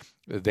dead."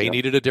 They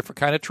needed a different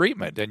kind of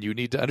treatment, and you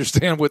need to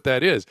understand what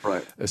that is.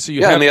 Right. So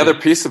and the other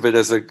piece of it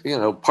is,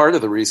 part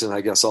of the reason,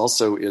 I guess,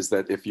 also is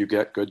that if you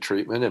get good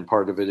treatment, and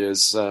part of it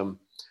is,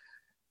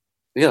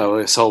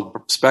 this whole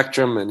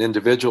spectrum and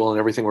individual and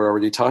everything we're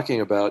already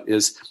talking about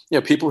is,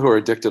 people who are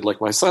addicted,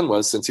 like my son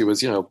was, since he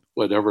was,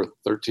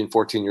 13,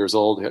 14 years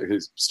old. He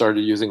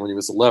started using when he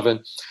was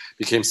 11,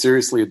 became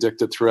seriously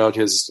addicted throughout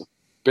his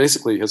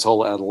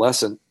whole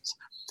adolescence.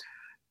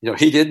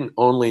 He didn't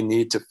only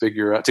need to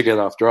figure out to get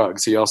off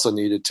drugs. He also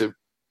needed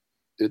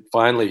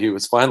he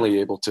was finally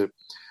able to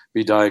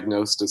be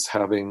diagnosed as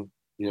having,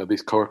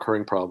 these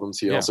co-occurring problems.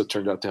 He also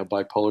turned out to have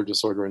bipolar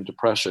disorder and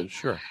depression.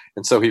 Sure.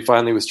 And so he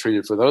finally was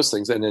treated for those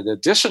things. And in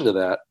addition to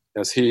that,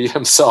 as he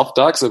himself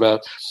talks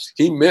about,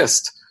 he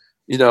missed,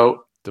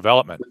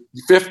 development,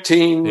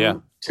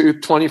 15 to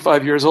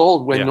 25 years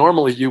old, when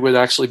normally you would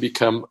actually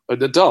become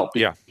an adult,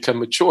 become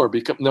mature,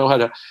 know how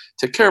to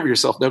take care of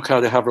yourself, know how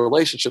to have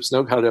relationships,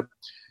 know how to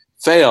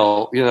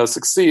fail,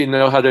 succeed,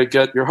 know how to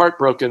get your heart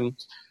broken,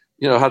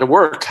 how to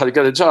work, how to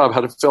get a job,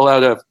 how to fill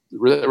out a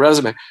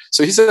resume.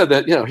 So he said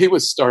that, he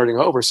was starting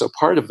over. So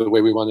part of the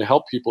way we want to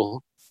help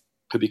people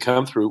who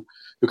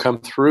come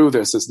through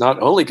this is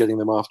not only getting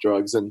them off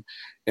drugs and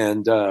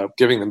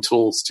giving them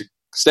tools to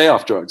stay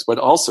off drugs, but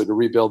also to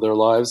rebuild their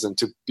lives and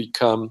to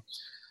become,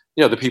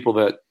 the people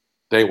that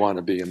they want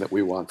to be and that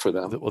we want for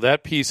them. Well,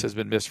 that piece has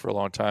been missed for a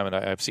long time, and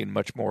I've seen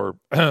much more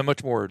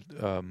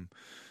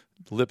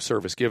lip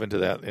service given to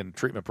that in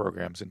treatment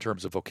programs in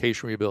terms of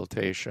vocational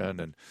rehabilitation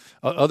and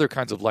other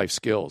kinds of life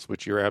skills,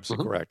 which you're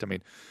absolutely correct. I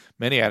mean,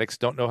 many addicts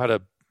don't know how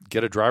to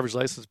get a driver's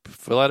license,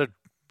 fill out a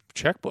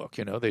checkbook.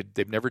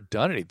 They've never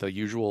done the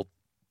usual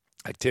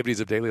activities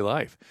of daily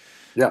life.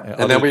 Yeah,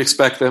 and then we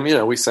expect them.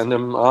 We send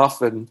them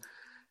off and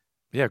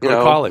go to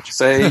college.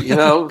 Say,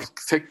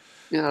 take.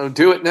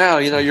 Do it now.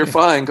 You're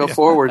fine. Go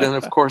forward. And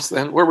of course,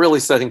 then we're really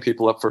setting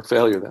people up for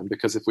failure then,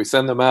 because if we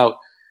send them out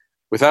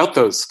without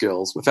those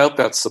skills, without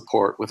that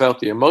support, without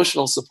the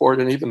emotional support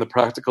and even the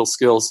practical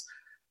skills,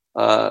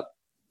 the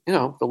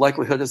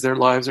likelihood is their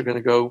lives are going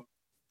to go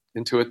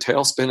into a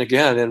tailspin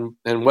again.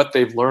 And what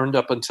they've learned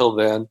up until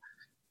then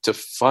to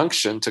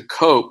function, to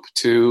cope,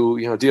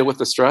 to, deal with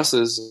the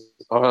stresses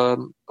are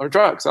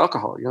drugs,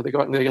 alcohol. They go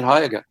out and they get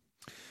high again.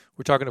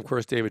 We're talking, of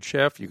course, David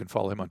Sheff. You can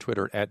follow him on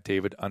Twitter at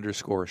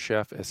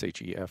David_Sheff,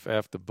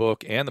 Sheff. The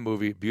book and the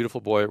movie,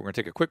 Beautiful Boy. We're going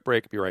to take a quick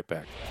break. Be right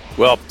back.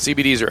 Well,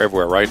 CBDs are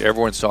everywhere, right?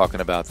 Everyone's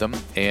talking about them,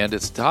 and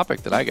it's a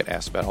topic that I get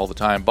asked about all the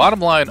time. Bottom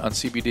line on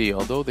CBD,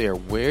 although there are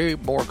way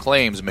more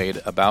claims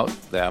made about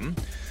them,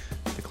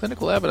 the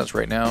clinical evidence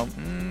right now,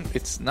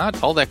 it's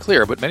not all that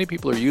clear, but many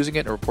people are using it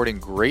and reporting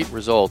great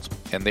results,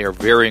 and they are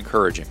very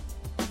encouraging.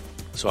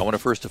 So I want to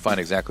first define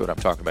exactly what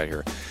I'm talking about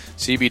here.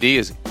 CBD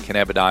is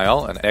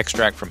cannabidiol, an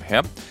extract from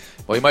hemp.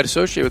 While you might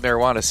associate with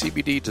marijuana,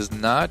 CBD does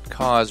not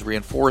cause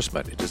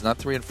reinforcement. It is not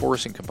the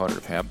reinforcing component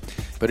of hemp,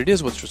 but it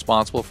is what's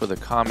responsible for the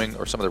calming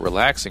or some of the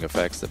relaxing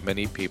effects that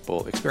many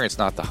people experience,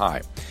 not the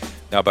high.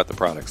 Now about the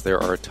products.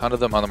 There are a ton of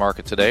them on the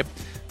market today.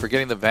 For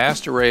getting the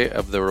vast array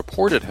of the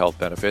reported health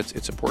benefits,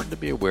 it's important to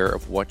be aware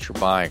of what you're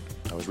buying.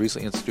 I was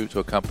recently introduced to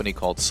a company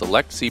called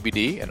Select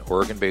CBD, an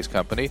Oregon-based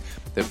company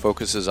that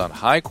focuses on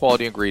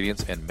high-quality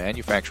ingredients and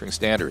manufacturing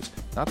standards,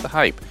 not the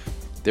hype.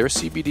 Their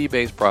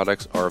CBD-based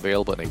products are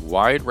available in a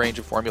wide range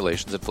of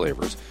formulations and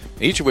flavors,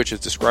 each of which is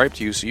described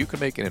to you so you can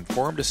make an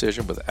informed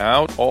decision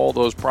without all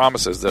those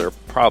promises that are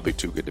probably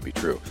too good to be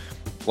true.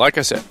 Like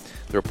I said,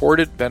 the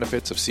reported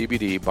benefits of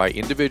CBD by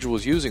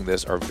individuals using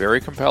this are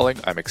very compelling.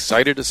 I'm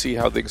excited to see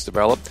how things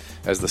develop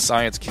as the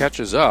science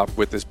catches up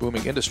with this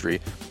booming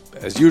industry.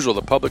 As usual,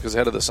 the public is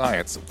ahead of the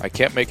science. I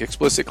can't make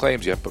explicit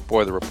claims yet, but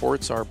boy, the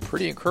reports are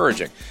pretty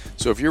encouraging.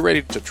 So if you're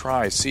ready to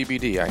try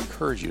CBD, I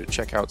encourage you to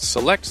check out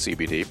Select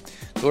CBD.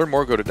 To learn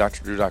more, go to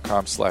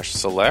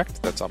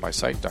drdrew.com/select. That's on my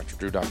site,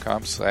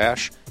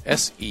 drdrew.com/SELECT.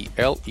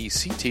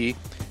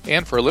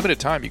 And for a limited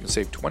time, you can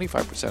save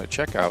 25% at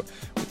checkout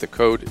with the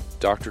code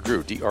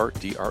DRDREW,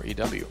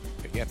 DRDREW.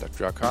 Again,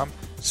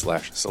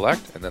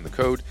 drdrew.com/select, and then the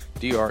code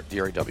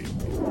DRDREW.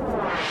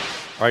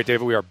 All right,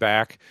 David, we are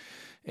back.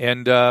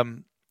 And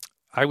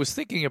I was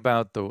thinking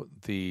about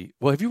the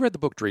well, have you read the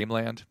book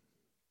Dreamland?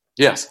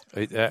 Yes.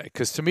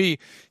 Because to me,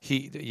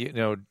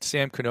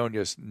 Sam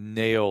Quinones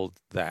nailed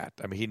that.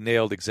 I mean, he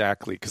nailed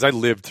exactly, because I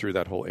lived through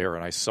that whole era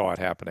and I saw it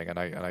happening, and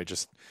I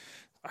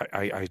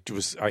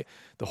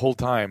the whole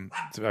time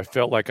I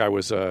felt like I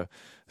was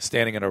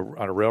standing on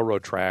a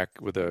railroad track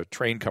with a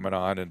train coming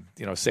on, and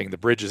saying the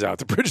bridge is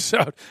out,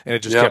 and it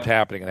just kept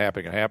happening and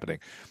happening and happening.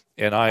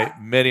 And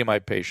many of my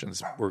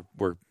patients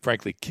were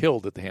frankly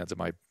killed at the hands of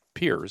my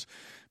peers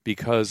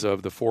because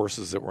of the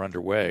forces that were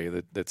underway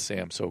that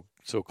Sam so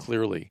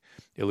clearly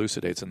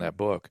elucidates in that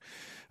book.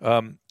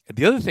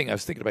 The other thing I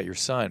was thinking about your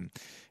son,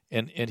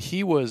 and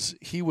he was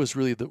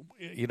really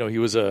he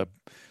was a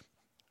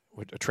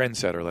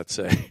trendsetter, let's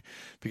say,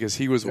 because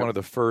he was one of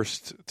the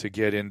first to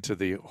get into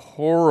the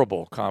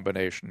horrible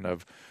combination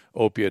of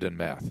opiate and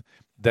meth.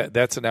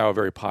 That's now a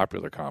very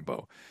popular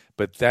combo,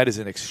 but that is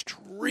an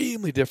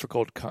extremely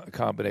difficult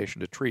combination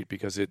to treat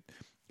because it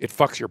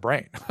fucks your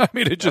brain. I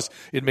mean,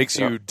 it makes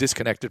you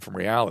disconnected from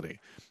reality,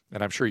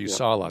 and I'm sure you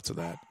saw lots of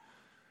that.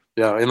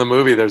 Yeah, in the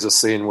movie, there's a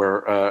scene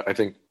where I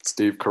think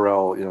Steve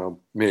Carell,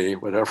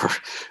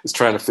 is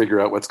trying to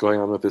figure out what's going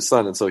on with his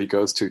son, and so he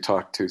goes to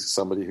talk to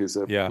somebody who's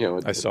an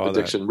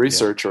addiction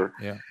researcher,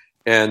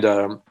 and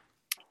the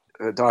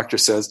doctor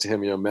says to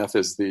him,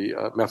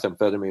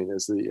 methamphetamine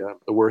is the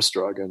worst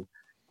drug, and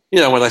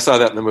when I saw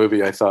that in the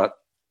movie, I thought,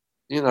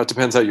 it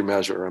depends how you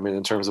measure. I mean,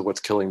 in terms of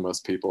what's killing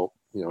most people,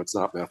 it's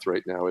not meth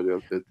right now. It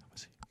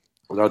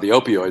are the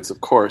opioids, of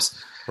course.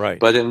 Right.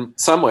 But in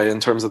some way, in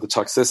terms of the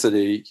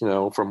toxicity,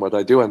 from what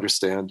I do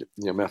understand,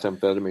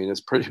 methamphetamine is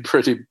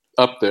pretty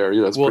up there.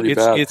 It's pretty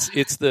bad. Yes.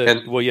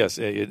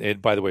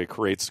 And by the way, it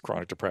creates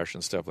chronic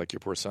depression stuff like your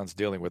poor son's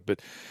dealing with.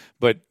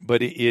 But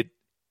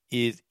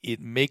it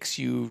makes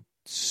you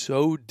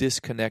so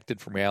disconnected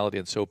from reality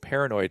and so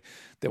paranoid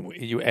that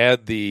when you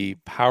add the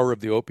power of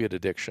the opiate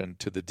addiction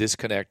to the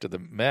disconnect of the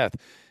meth,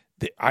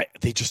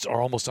 they just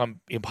are almost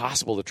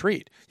impossible to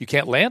treat. You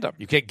can't land them.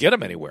 You can't get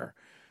them anywhere.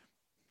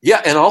 Yeah,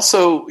 and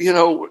also,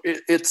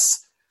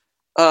 it's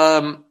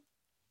the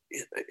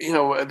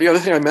other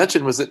thing I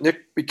mentioned was that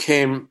Nick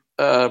became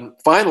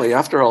finally,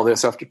 after all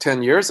this, after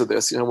 10 years of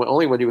this,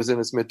 only when he was in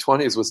his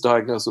mid-20s was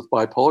diagnosed with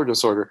bipolar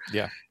disorder.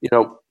 Yeah.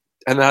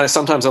 And then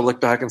sometimes I look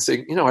back and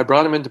say, I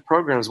brought him into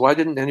programs. Why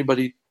didn't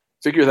anybody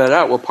figure that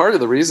out? Well, part of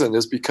the reason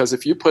is because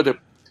if you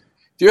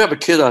have a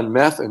kid on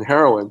meth and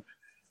heroin,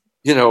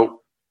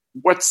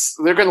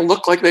 they're going to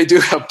look like they do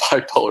have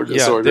bipolar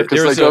disorder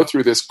because they go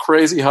through this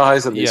crazy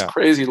highs and these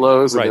crazy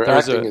lows, and they're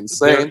acting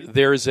insane.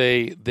 There's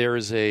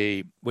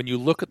a when you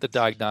look at the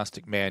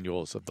diagnostic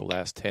manuals of the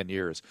last 10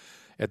 years,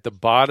 at the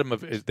bottom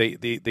of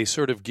they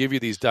sort of give you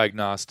these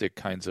diagnostic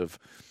kinds of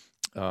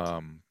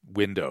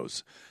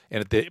windows,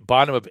 and at the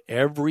bottom of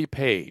every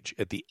page,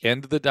 at the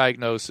end of the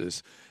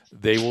diagnosis,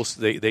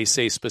 they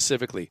say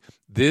specifically,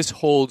 this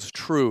holds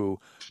true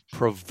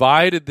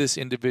provided this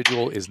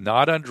individual is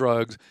not on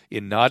drugs,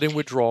 not in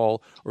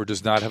withdrawal, or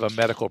does not have a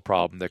medical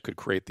problem that could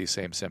create these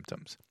same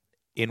symptoms.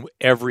 In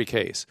every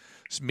case,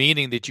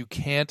 meaning that you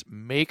can't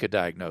make a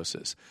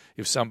diagnosis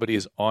if somebody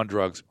is on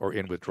drugs or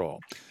in withdrawal.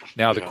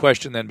 Now, the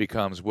question then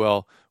becomes,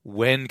 well,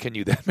 when can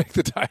you then make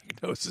the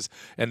diagnosis?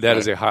 And that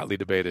is a hotly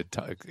debated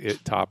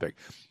topic.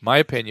 My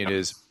opinion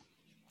is,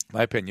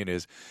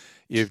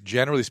 if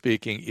generally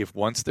speaking, if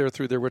once they're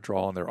through their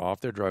withdrawal and they're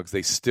off their drugs,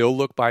 they still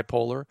look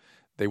bipolar,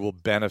 they will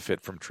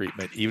benefit from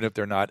treatment, even if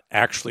they're not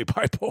actually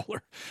bipolar.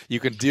 You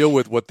can deal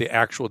with what the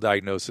actual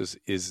diagnosis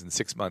is in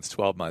 6 months,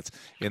 12 months.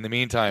 In the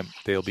meantime,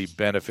 they'll be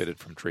benefited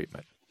from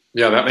treatment.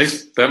 Yeah,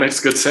 that makes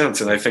good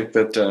sense, and I think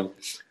that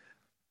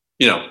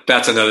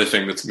that's another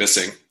thing that's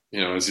missing.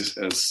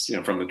 As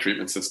from the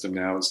treatment system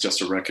now is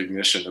just a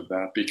recognition of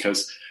that,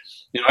 because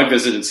I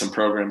visited some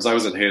programs. I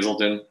was at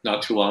Hazelden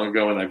not too long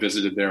ago, and I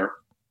visited their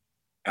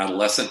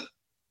adolescent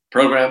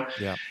program.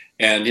 Yeah.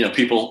 And,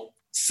 people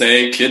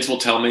say, kids will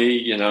tell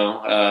me,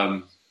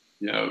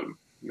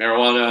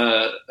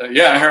 marijuana,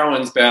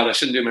 heroin's bad. I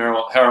shouldn't do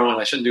heroin.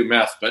 I shouldn't do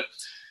meth, but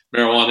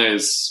marijuana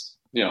is,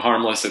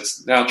 harmless.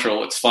 It's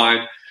natural. It's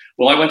fine.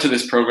 Well, I went to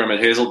this program at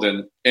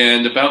Hazelden,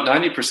 and about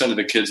 90% of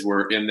the kids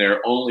were in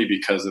there only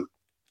because of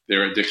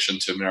their addiction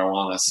to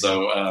marijuana.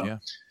 So,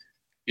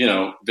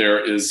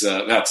 there is,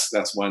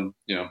 that's one,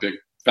 big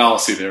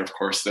fallacy there, of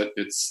course, that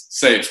it's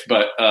safe.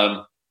 But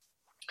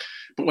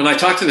when I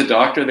talked to the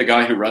doctor, the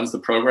guy who runs the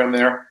program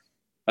there,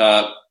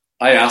 I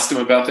asked him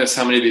about this.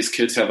 How many of these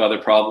kids have other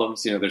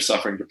problems? They're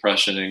suffering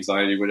depression,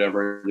 anxiety,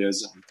 whatever it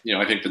is.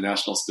 I think the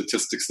national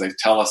statistics, they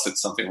tell us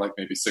it's something like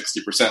maybe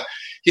 60%.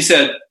 He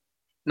said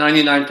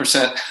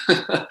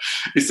 99%.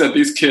 He said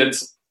these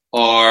kids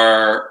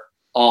are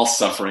all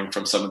suffering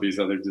from some of these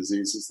other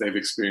diseases. They've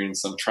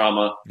experienced some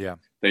trauma. Yeah.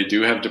 They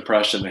do have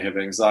depression. They have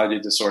anxiety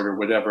disorder,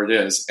 whatever it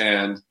is.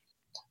 And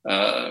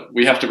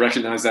we have to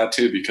recognize that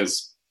too,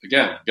 because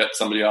again, get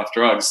somebody off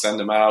drugs, send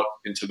them out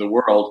into the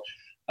world.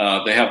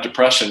 They have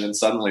depression, and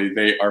suddenly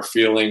they are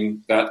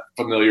feeling that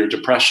familiar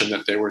depression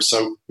that they were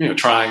so,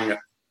 trying,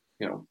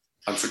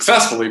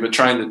 unsuccessfully, but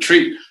trying to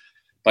treat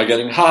by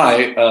getting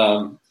high.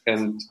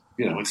 And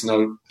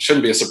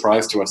shouldn't be a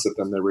surprise to us that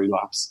then they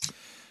relapse.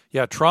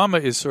 Yeah, trauma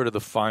is sort of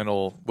the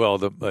final,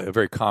 a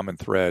very common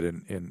thread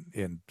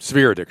in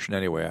severe addiction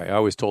anyway. I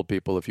always told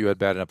people, if you had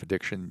bad enough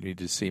addiction, you need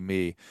to see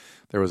me.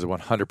 There was a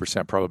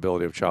 100%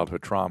 probability of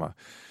childhood trauma.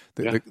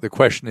 The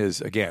question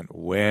is, again,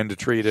 when to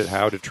treat it,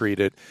 how to treat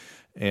it.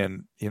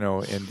 And,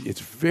 and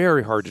it's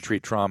very hard to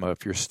treat trauma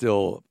if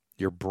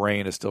your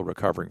brain is still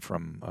recovering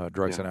from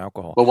drugs and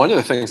alcohol. Well, one of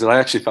the things that I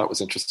actually thought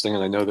was interesting,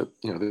 and I know that,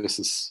 this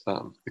is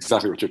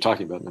exactly what you're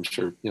talking about, and I'm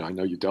sure, I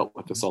know you dealt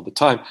with this all the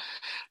time,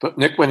 but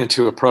Nick went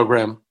into a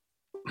program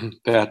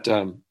that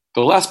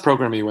the last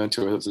program he went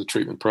to was a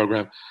treatment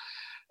program.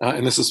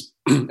 And this is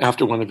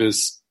after one of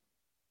his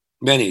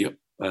many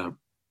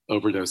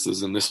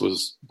overdoses. And this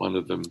was one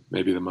of them,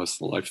 maybe the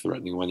most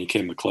life-threatening one. He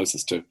came the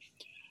closest to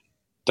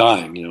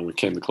dying, we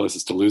came the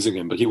closest to losing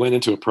him. But he went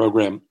into a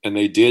program, and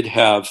they did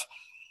have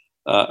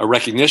a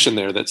recognition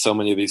there that so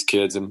many of these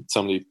kids, and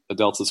so many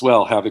adults as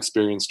well, have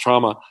experienced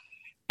trauma.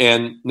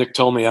 And Nick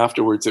told me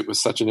afterwards, it was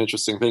such an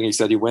interesting thing. He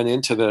said he went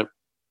into the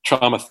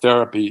trauma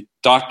therapy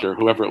doctor,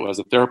 whoever it was,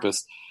 a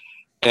therapist,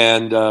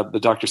 and the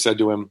doctor said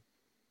to him,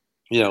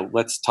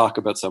 let's talk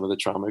about some of the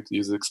trauma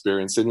you've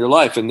experienced in your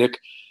life. And Nick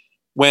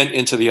went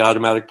into the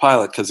automatic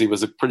pilot because he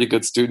was a pretty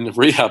good student of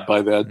rehab by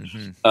then.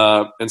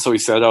 Mm-hmm. And so he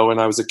said, when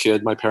I was a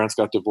kid, my parents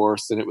got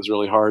divorced and it was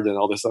really hard and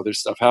all this other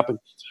stuff happened.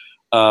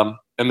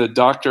 And the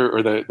doctor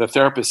or the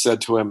therapist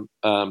said to him,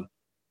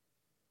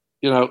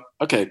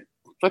 okay,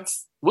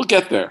 we'll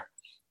get there.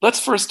 Let's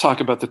first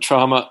talk about the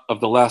trauma of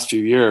the last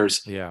few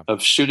years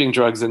of shooting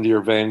drugs into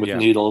your vein with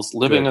needles,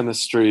 living on the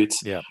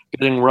streets,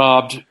 getting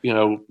robbed,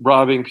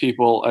 robbing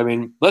people. I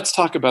mean, let's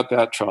talk about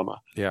that trauma.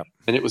 Yeah.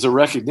 And it was a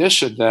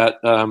recognition that,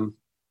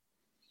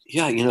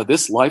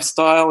 this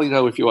lifestyle,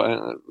 if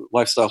you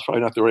lifestyle is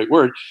probably not the right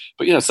word,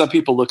 but, some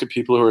people look at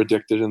people who are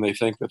addicted and they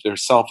think that they're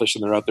selfish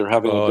and they're out there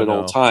having a good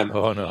old time.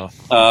 Oh, no.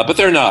 But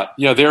they're not.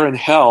 They're in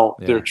hell.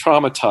 Yeah. They're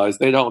traumatized.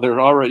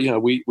 They're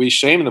already, we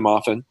shame them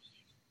often.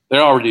 They're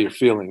already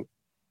feeling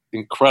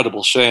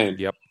incredible shame.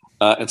 Yep.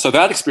 And so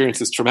that experience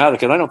is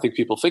traumatic. And I don't think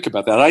people think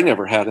about that. I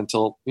never had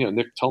until,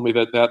 Nick told me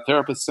that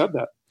therapist said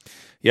that.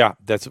 Yeah,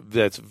 that's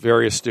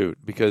very astute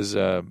because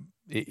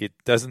it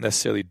doesn't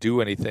necessarily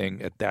do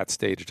anything at that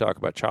stage to talk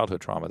about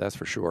childhood trauma, that's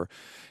for sure.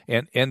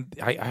 And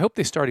I hope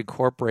they start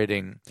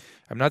incorporating,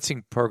 I'm not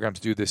seeing programs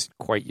do this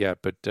quite yet,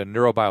 but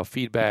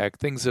neurobiofeedback,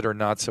 things that are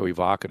not so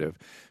evocative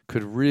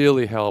could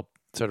really help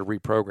sort of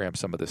reprogram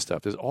some of this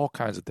stuff. There's all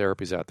kinds of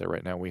therapies out there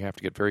right now. We have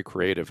to get very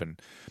creative in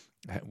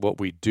what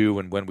we do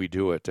and when we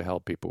do it to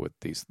help people with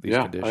these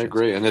conditions. I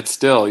agree. And it's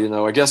still,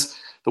 I guess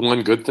the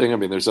one good thing,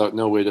 there's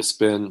no way to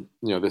spin,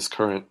 this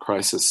current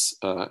crisis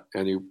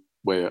any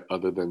way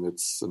other than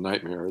it's a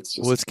nightmare. It's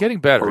just it's getting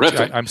better.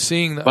 Horrific. I'm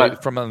seeing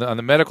on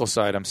the medical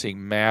side, I'm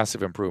seeing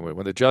massive improvement.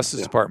 When the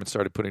Justice Department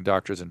started putting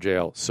doctors in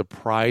jail,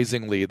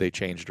 surprisingly, they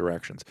changed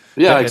directions.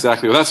 Yeah,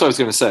 exactly. Well, that's what I was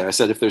going to say. I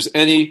said, if there's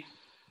any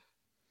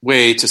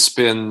way to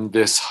spin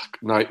this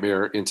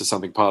nightmare into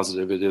something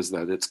positive, it is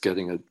that it's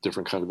getting a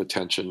different kind of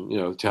attention,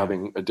 to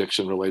having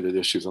addiction-related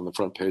issues on the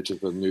front page of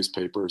the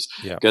newspapers,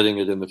 getting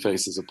it in the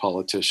faces of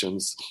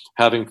politicians,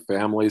 having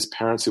families,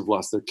 parents who've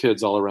lost their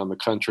kids all around the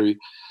country,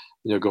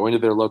 going to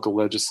their local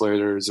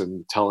legislators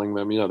and telling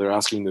them, they're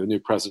asking the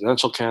new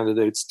presidential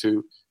candidates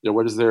to,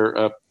 what is their,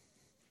 how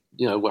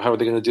are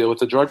they going to deal with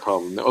the drug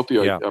problem, the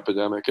opioid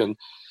epidemic, and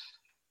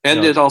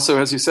it also,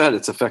 as you said,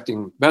 it's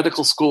affecting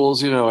medical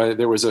schools.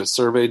 There was a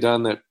survey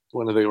done that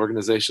one of the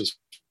organizations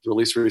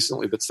released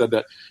recently that said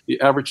that the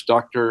average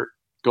doctor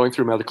going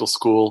through medical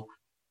school,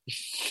 I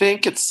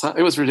think it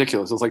was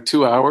ridiculous. It was like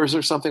 2 hours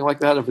or something like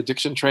that of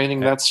addiction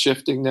training. That's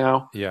shifting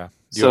now. Yeah.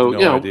 So,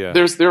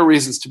 there are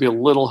reasons to be a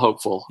little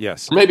hopeful.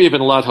 Yes. Maybe even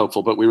a lot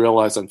hopeful, but we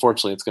realize,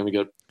 unfortunately, it's going to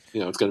get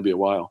it's going to be a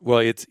while. Well,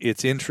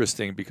 it's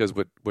interesting because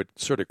what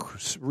sort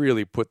of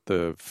really put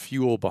the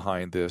fuel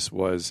behind this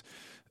was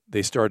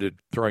they started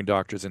throwing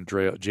doctors in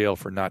jail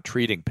for not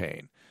treating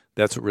pain.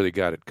 That's what really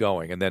got it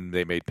going. And then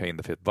they made pain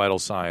the fifth vital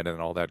sign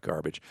and all that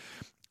garbage.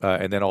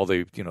 And then all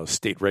the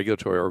state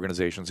regulatory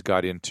organizations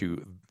got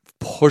into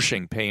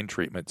pushing pain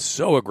treatment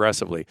so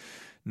aggressively.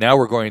 Now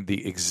we're going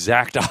the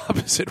exact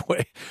opposite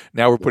way.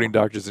 Now we're putting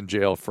doctors in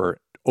jail for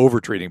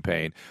over-treating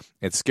pain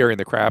and scaring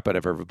the crap out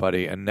of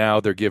everybody. And now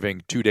they're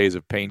giving 2 days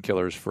of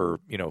painkillers for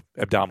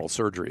abdominal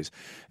surgeries.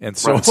 And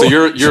so, right. So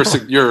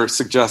you're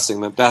suggesting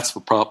that that's the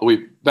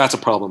problem. That's a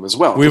problem as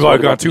well. We've all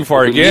gone too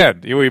far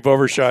again. We've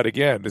overshot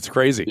again. It's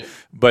crazy.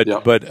 Yeah.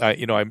 But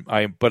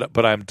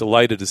I'm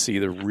delighted to see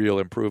the real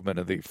improvement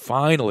and the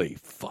finally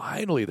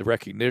the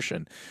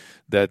recognition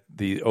that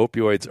the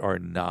opioids are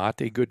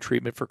not a good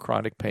treatment for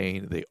chronic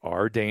pain. They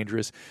are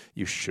dangerous.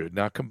 You should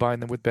not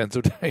combine them with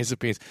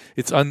benzodiazepines.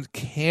 It's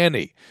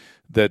uncanny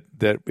that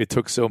it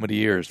took so many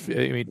years.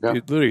 I mean,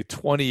 literally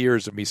 20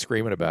 years of me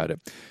screaming about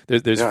it.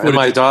 There's and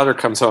my daughter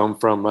comes home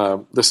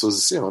from, this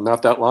was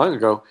not that long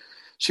ago.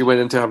 She went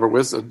in to have her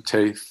wisdom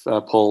teeth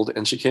pulled,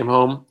 and she came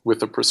home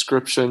with a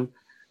prescription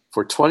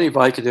for 20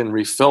 Vicodin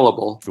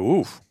refillable.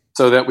 Oof.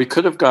 So that we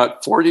could have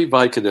got 40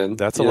 Vicodin.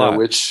 That's a lot.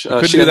 Which she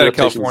ended up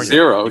taking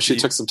 0. She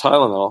took some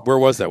Tylenol. Where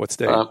was that? What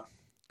state?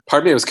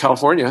 Pardon me, it was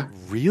California.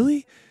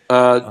 Really?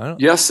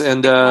 Yes,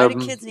 and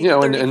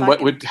and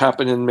what would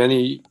happen in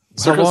many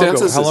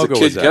circumstances is the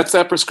kid gets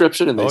that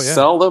prescription and they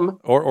sell them,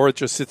 or it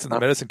just sits in the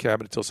medicine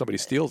cabinet until somebody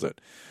steals it.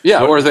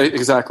 Yeah, or they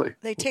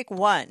take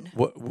one.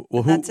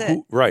 That's it.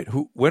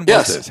 When was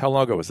this? How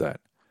long ago was that?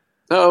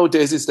 Oh,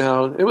 Daisy's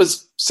down. It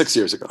was 6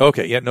 years ago.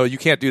 Okay, yeah, no, you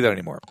can't do that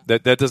anymore.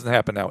 That doesn't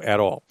happen now at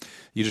all.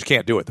 You just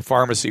can't do it. The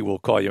pharmacy will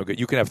call you and go,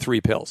 you can have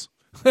 3 pills,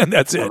 and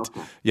that's it.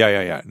 Oh.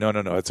 Yeah. No,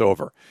 it's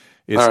over.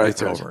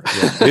 It's over.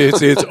 Yeah.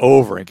 It's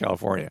over in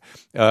California.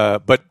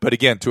 But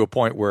again, to a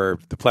point where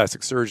the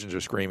plastic surgeons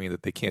are screaming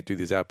that they can't do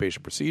these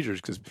outpatient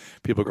procedures because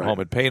people go home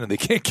in pain and they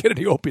can't get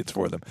any opiates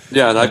for them.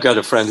 Yeah, and I've got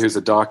a friend who's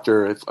a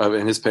doctor,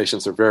 and his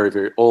patients are very,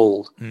 very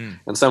old,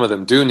 and some of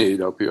them do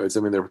need opioids. I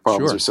mean, their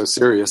problems are so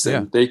serious,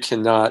 and they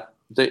cannot.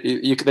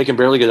 They can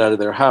barely get out of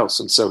their house,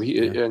 and so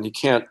he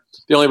can't.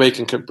 The only way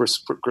he can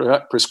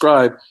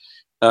prescribe.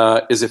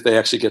 Is if they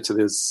actually get to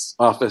his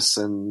office,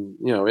 and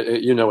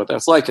what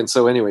that's like. And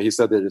so anyway, he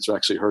said that it's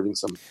actually hurting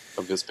some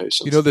of his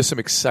patients. There's some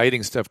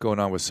exciting stuff going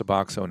on with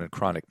Suboxone and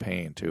chronic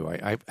pain too.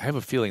 I have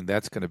a feeling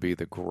that's going to be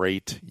the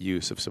great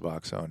use of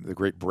Suboxone, the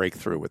great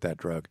breakthrough with that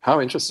drug. How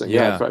interesting!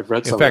 Yeah, I've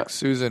read some. In fact, of that.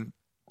 Susan,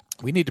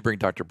 we need to bring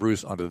Dr.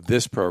 Bruce onto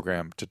this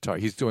program to talk.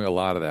 He's doing a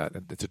lot of that,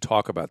 and to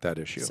talk about that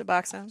issue.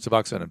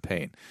 Suboxone and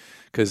pain,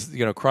 because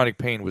chronic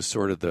pain was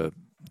sort of the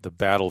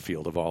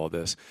battlefield of all of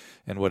this,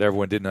 and what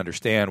everyone didn't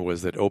understand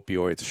was that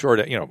opioids,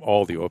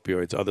 all the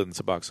opioids other than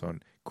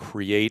Suboxone,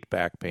 create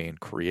back pain,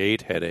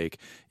 create headache,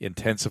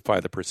 intensify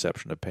the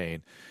perception of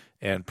pain,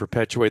 and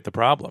perpetuate the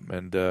problem.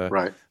 And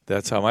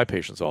that's how my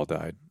patients all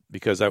died,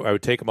 because I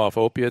would take them off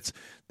opiates.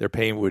 Their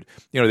pain would,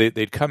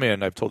 they'd come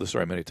in. I've told this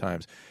story many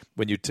times.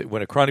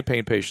 When a chronic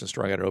pain patient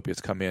strung out on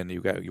opiates come in,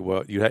 you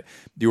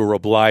were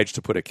obliged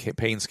to put a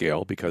pain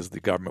scale because the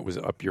government was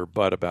up your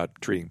butt about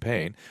treating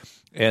pain.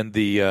 And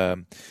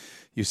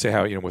you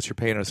say, what's your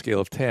pain on a scale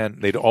of 10?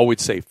 They'd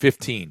always say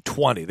 15,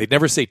 20. They'd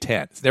never say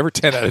 10. It's never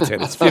 10 out of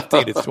 10. It's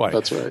 15, it's 20.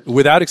 That's right.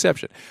 Without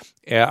exception.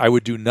 I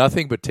would do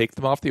nothing but take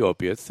them off the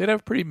opiates. They'd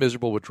have pretty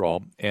miserable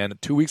withdrawal. And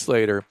 2 weeks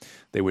later,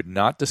 they would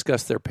not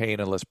discuss their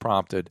pain unless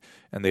prompted.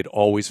 And they'd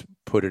always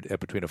put it at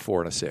between a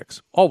 4 and a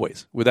 6.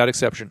 Always, without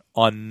exception,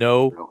 on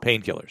no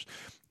painkillers.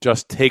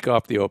 Just take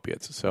off the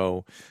opiates.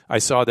 So I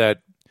saw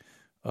that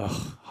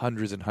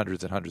hundreds and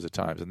hundreds and hundreds of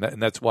times.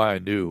 And that's why I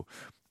knew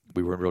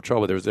we were in real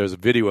trouble. There's a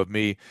video of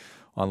me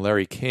on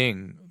Larry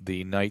King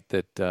the night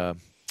that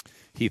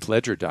Heath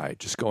Ledger died,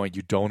 just going,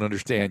 you don't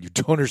understand.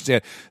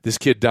 This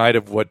kid died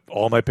of what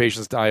all my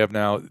patients die of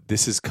now.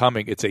 This is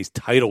coming. It's a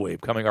tidal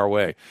wave coming our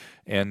way.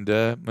 And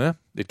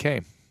it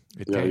came.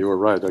 You were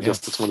right. I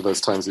guess it's one of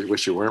those times that you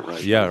wish you weren't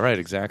right. Yeah, right,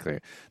 exactly.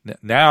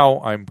 Now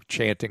I'm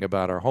chanting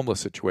about our homeless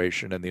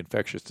situation and the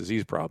infectious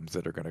disease problems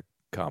that are going to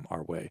come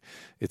our way.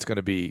 It's going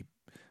to be,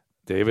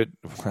 David...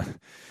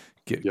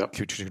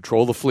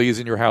 Control the fleas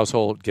in your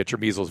household. Get your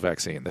measles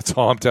vaccine. That's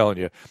all I'm telling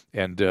you.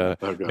 And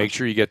make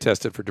sure you get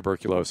tested for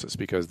tuberculosis,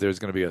 because there's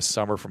going to be a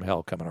summer from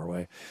hell coming our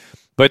way.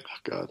 But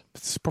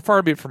it's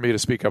far be it for me to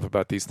speak up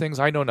about these things.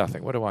 I know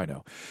nothing. What do I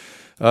know?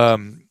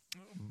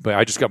 But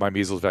I just got my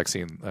measles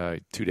vaccine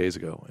 2 days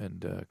ago,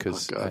 and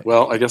because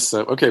I guess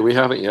we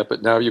haven't yet,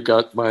 but now you've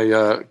got my.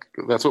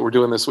 That's what we're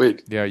doing this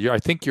week. Yeah, I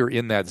think you're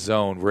in that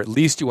zone where at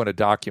least you want to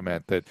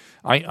document that.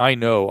 I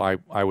know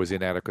I was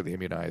inadequately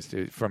immunized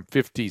from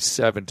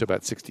 57 to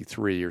about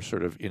 63. You're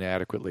sort of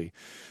inadequately,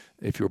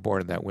 if you were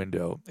born in that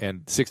window,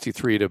 and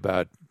 63 to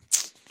about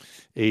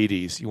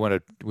 80s. You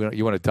want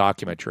to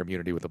document your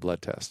immunity with a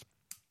blood test.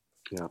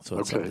 Yeah. So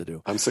that's something to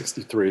do. I'm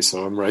 63,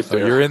 so I'm right there.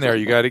 So you're in there.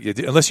 You got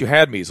to, unless you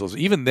had measles.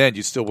 Even then,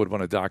 you still would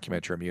want to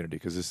document your immunity,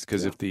 because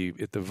if the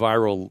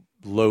viral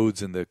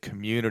loads in the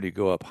community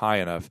go up high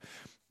enough,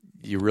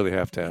 you really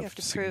have to have. You have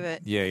to prove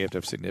it. Yeah, you have to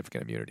have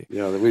significant immunity.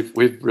 Yeah,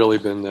 we've really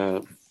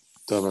been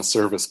done a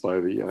service by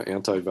the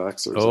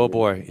anti-vaxxers. Oh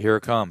boy, here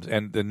it comes,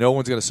 and no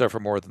one's going to suffer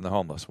more than the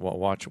homeless.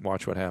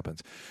 Watch what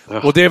happens.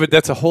 Well, David,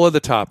 that's a whole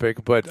other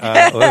topic, but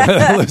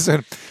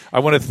listen, I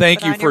want to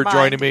thank you for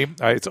joining me.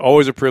 It's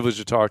always a privilege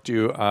to talk to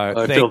you.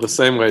 I feel the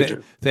same way,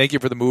 Jim. Thank you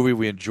for the movie.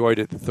 We enjoyed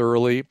it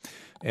thoroughly,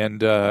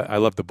 and I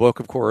love the book,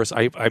 of course.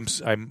 I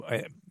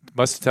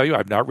must tell you,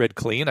 I've not read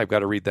Clean. I've got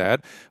to read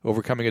that.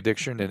 Overcoming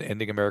Addiction and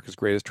Ending America's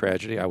Greatest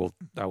Tragedy. I will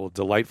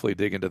delightfully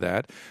dig into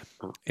that.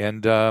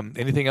 And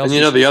anything else?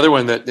 And the other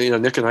one that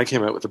Nick and I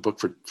came out with a book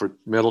for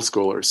middle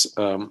schoolers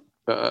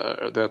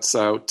that's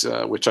out,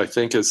 which I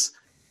think is,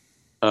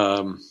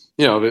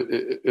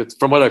 it's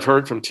from what I've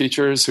heard from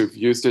teachers who've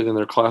used it in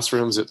their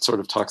classrooms. It sort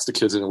of talks to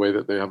kids in a way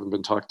that they haven't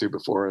been talked to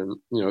before, and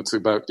it's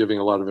about giving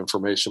a lot of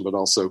information, but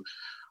also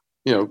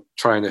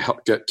trying to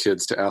get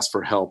kids to ask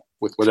for help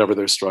with whatever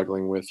they're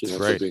struggling with, if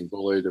they're being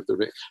bullied, if they're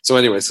being... So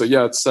anyway, it's...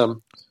 What's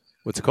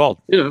it called?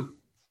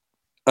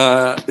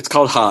 It's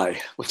called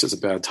High, which is a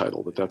bad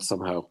title, but that's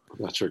somehow...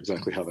 I'm not sure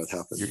exactly how that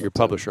happened. Your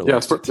publisher... Yeah,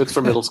 it's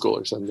for middle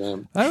schoolers.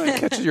 And I don't know, it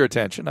catches your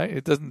attention.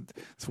 It doesn't...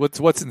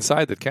 It's what's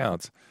inside that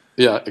counts.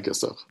 Yeah, I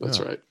guess so. That's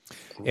right.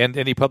 And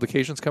any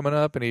publications coming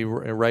up? Any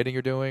writing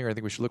you're doing or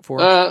anything we should look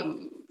for?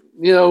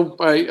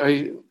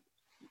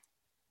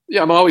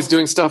 I'm always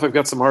doing stuff. I've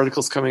got some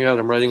articles coming out.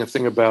 I'm writing a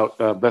thing about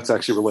that's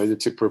actually related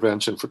to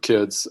prevention for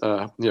kids.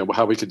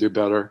 How we could do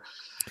better.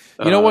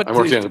 You know what? I'm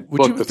working on a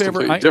book that's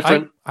completely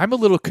different. I'm a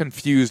little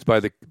confused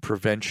by the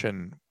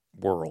prevention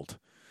world.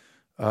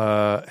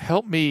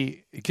 Help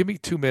me. Give me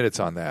 2 minutes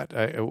on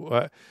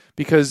that,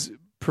 because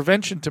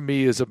prevention to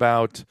me is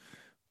about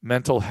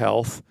mental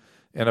health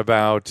and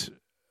about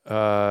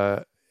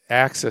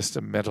access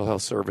to mental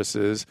health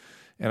services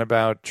and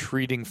about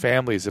treating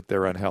families if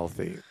they're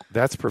unhealthy.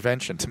 That's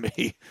prevention to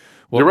me.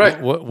 You're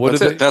right.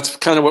 That's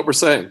kind of what we're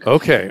saying.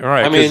 Okay, all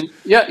right. I mean,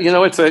 you're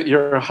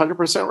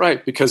 100%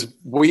 right, because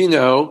we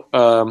know.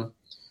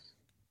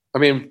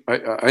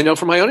 I know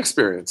from my own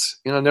experience.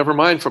 Never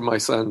mind from my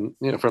son.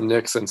 From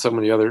Nick's and so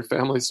many other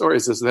family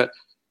stories, is that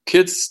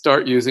kids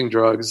start using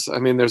drugs. I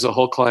mean, there's a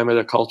whole climate,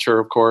 a culture,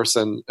 of course,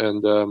 and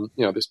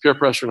there's peer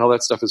pressure and all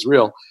that stuff is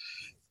real.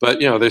 But,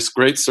 this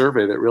great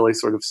survey that really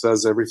sort of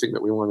says everything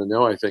that we want to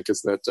know, I think,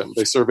 is that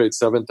they surveyed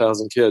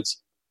 7,000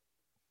 kids,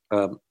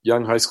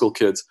 young high school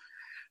kids,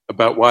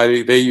 about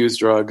why they use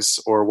drugs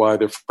or why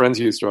their friends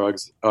use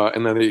drugs.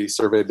 And then they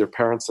surveyed their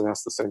parents and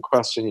asked the same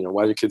question,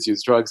 why do kids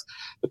use drugs?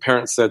 The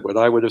parents said what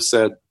I would have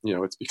said,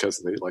 it's because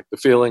they like the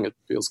feeling, it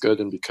feels good,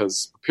 and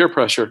because of peer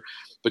pressure.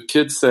 But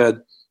kids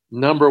said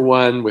number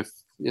one with,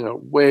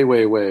 way,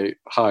 way, way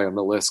high on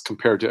the list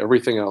compared to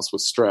everything else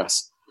was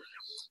stress.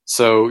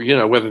 So,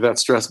 whether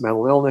that's stress,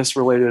 mental illness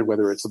related,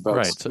 whether it's about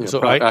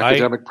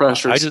academic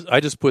pressures. I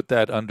just put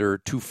that under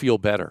to feel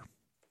better.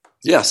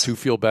 Yes. To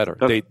feel better.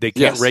 They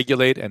can't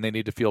regulate and they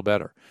need to feel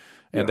better.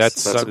 And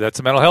that's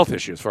a mental health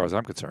issue as far as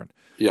I'm concerned.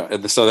 Yeah.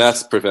 And so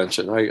that's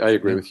prevention. I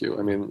agree with you.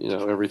 I mean,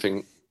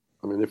 everything.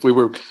 I mean, if we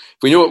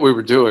knew what we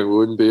were doing, we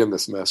wouldn't be in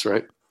this mess,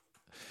 right?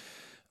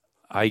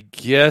 I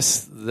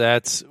guess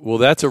that's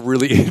a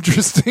really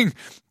interesting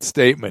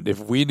statement. If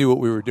we knew what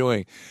we were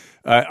doing.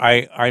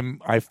 I mean,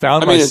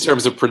 in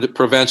terms of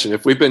prevention,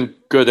 if we've been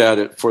good at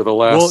it for the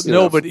last...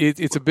 but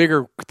it's a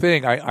bigger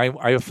thing.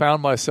 I have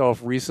found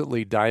myself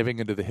recently diving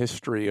into the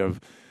history of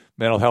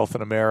mental health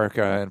in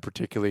America, and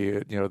particularly,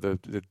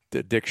 the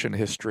addiction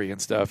history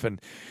and stuff. And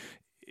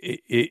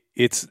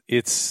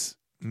it's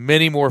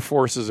many more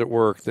forces at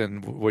work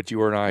than what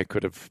you and I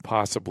could have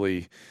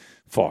possibly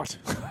fought.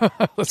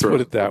 Let's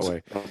put it that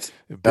way.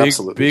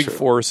 Big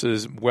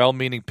forces,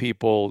 well-meaning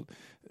people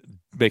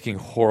making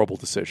horrible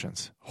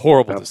decisions.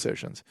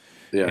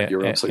 Yeah,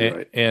 you're absolutely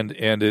right.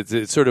 And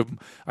it's sort of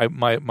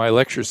my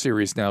lecture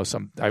series now.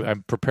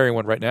 I'm preparing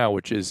one right now,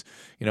 which is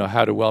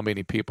how do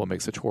well-meaning people make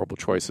such horrible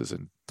choices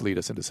and lead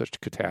us into such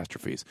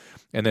catastrophes,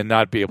 and then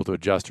not be able to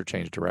adjust or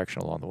change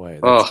direction along the way.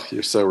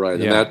 You're so right,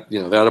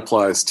 and that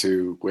applies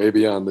to way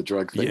beyond the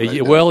drug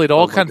thing. Well, it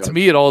all to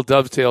me, it all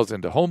dovetails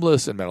into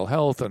homeless and mental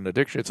health and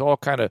addiction. It's all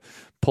kind of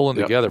pulling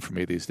together for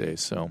me these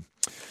days. So,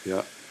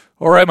 yeah.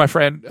 All right, my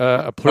friend,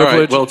 a privilege. All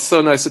right. Well, it's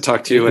so nice to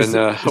talk to you, and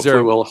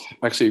hopefully we'll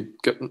actually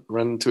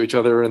run into each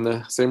other in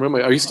the same room.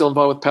 Are you still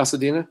involved with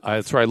Pasadena?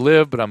 That's where I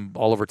live, but I'm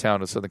all over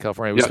town in Southern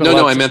California.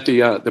 I meant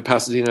the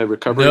Pasadena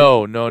recovery.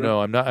 No.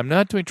 I'm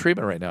not doing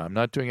treatment right now. I'm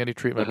not doing any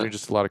treatment. I'm doing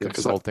just a lot of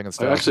consulting and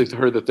stuff. I actually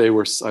heard that they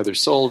were either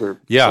sold or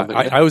something.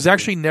 I was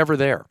actually never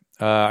there.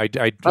 I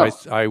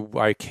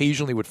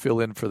occasionally would fill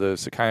in for the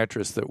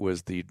psychiatrist that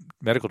was the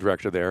medical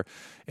director there,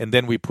 and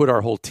then we put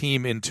our whole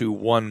team into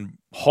one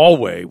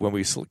hallway when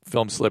we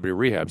filmed Celebrity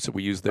Rehab. So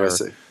we used their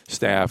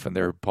staff and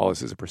their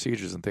policies and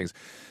procedures and things.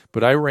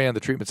 But I ran the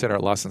treatment center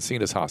at Las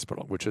Encinas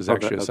Hospital, which is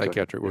actually a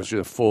psychiatric, which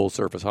is a full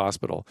service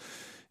hospital,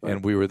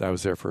 and I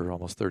was there for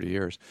almost 30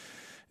 years.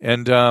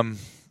 And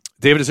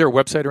David, is there a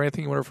website or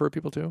anything you want to refer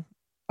people to?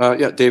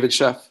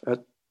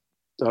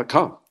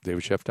 DavidScheff.com.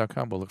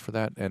 DavidScheff.com. We'll look for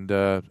that. And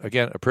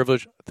again, a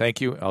privilege. Thank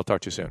you. I'll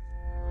talk to you soon.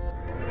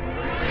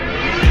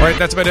 All right,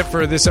 that's about it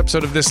for this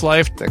episode of This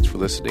Life. Thanks for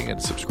listening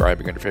and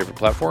subscribing on your favorite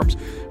platforms.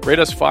 Rate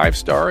us 5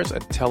 stars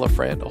and tell a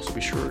friend. Also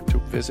be sure to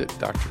visit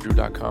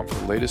drdrew.com for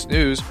the latest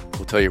news.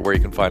 We'll tell you where you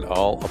can find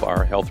all of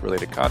our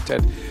health-related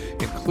content,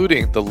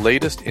 including the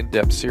latest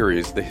in-depth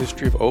series, The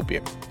History of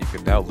Opium. You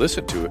can now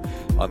listen to it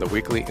on the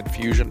Weekly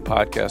Infusion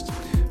podcast.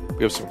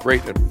 We have some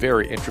great and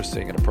very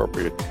interesting and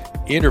appropriate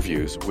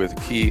interviews with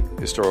key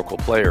historical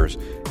players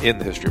in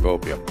the history of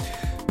opium.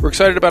 We're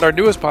excited about our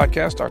newest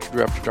podcast, Dr.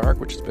 Drew After Dark,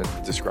 which has been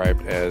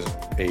described as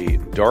a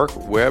dark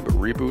web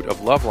reboot of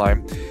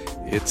Loveline.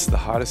 It's the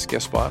hottest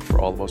guest spot for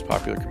all the most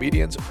popular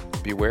comedians.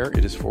 Beware,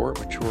 it is for a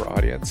mature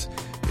audience.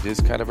 It is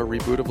kind of a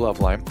reboot of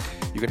Loveline.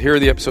 You can hear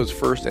the episodes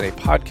first in a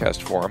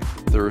podcast form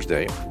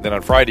Thursday. Then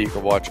on Friday, you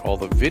can watch all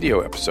the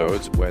video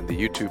episodes when the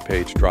YouTube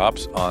page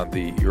drops on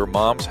the Your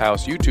Mom's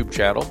House YouTube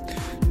channel.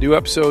 New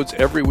episodes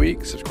every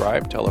week.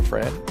 Subscribe, tell a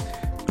friend.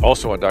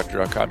 Also on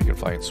Dr.com, you can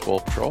find Swole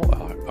Patrol,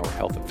 our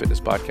health and fitness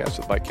podcast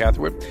with Mike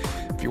Catherwood.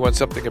 If you want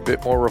something a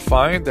bit more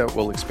refined that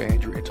will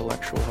expand your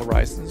intellectual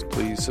horizons,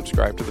 please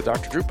subscribe to the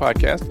Dr. Drew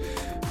podcast,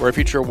 where I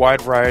feature a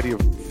wide variety of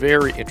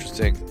very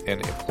interesting and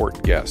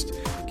important guests.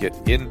 Get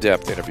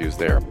in-depth interviews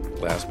there.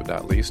 Last but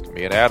not least,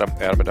 me and Adam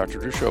and Dr.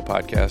 Drew Show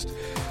podcast.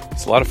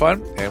 It's a lot of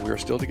fun, and we are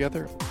still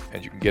together,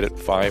 and you can get it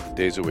 5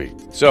 days a week.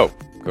 So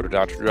go to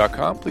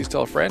drdrew.com, please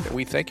tell a friend, and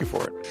we thank you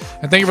for it.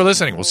 And thank you for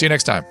listening. We'll see you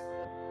next time.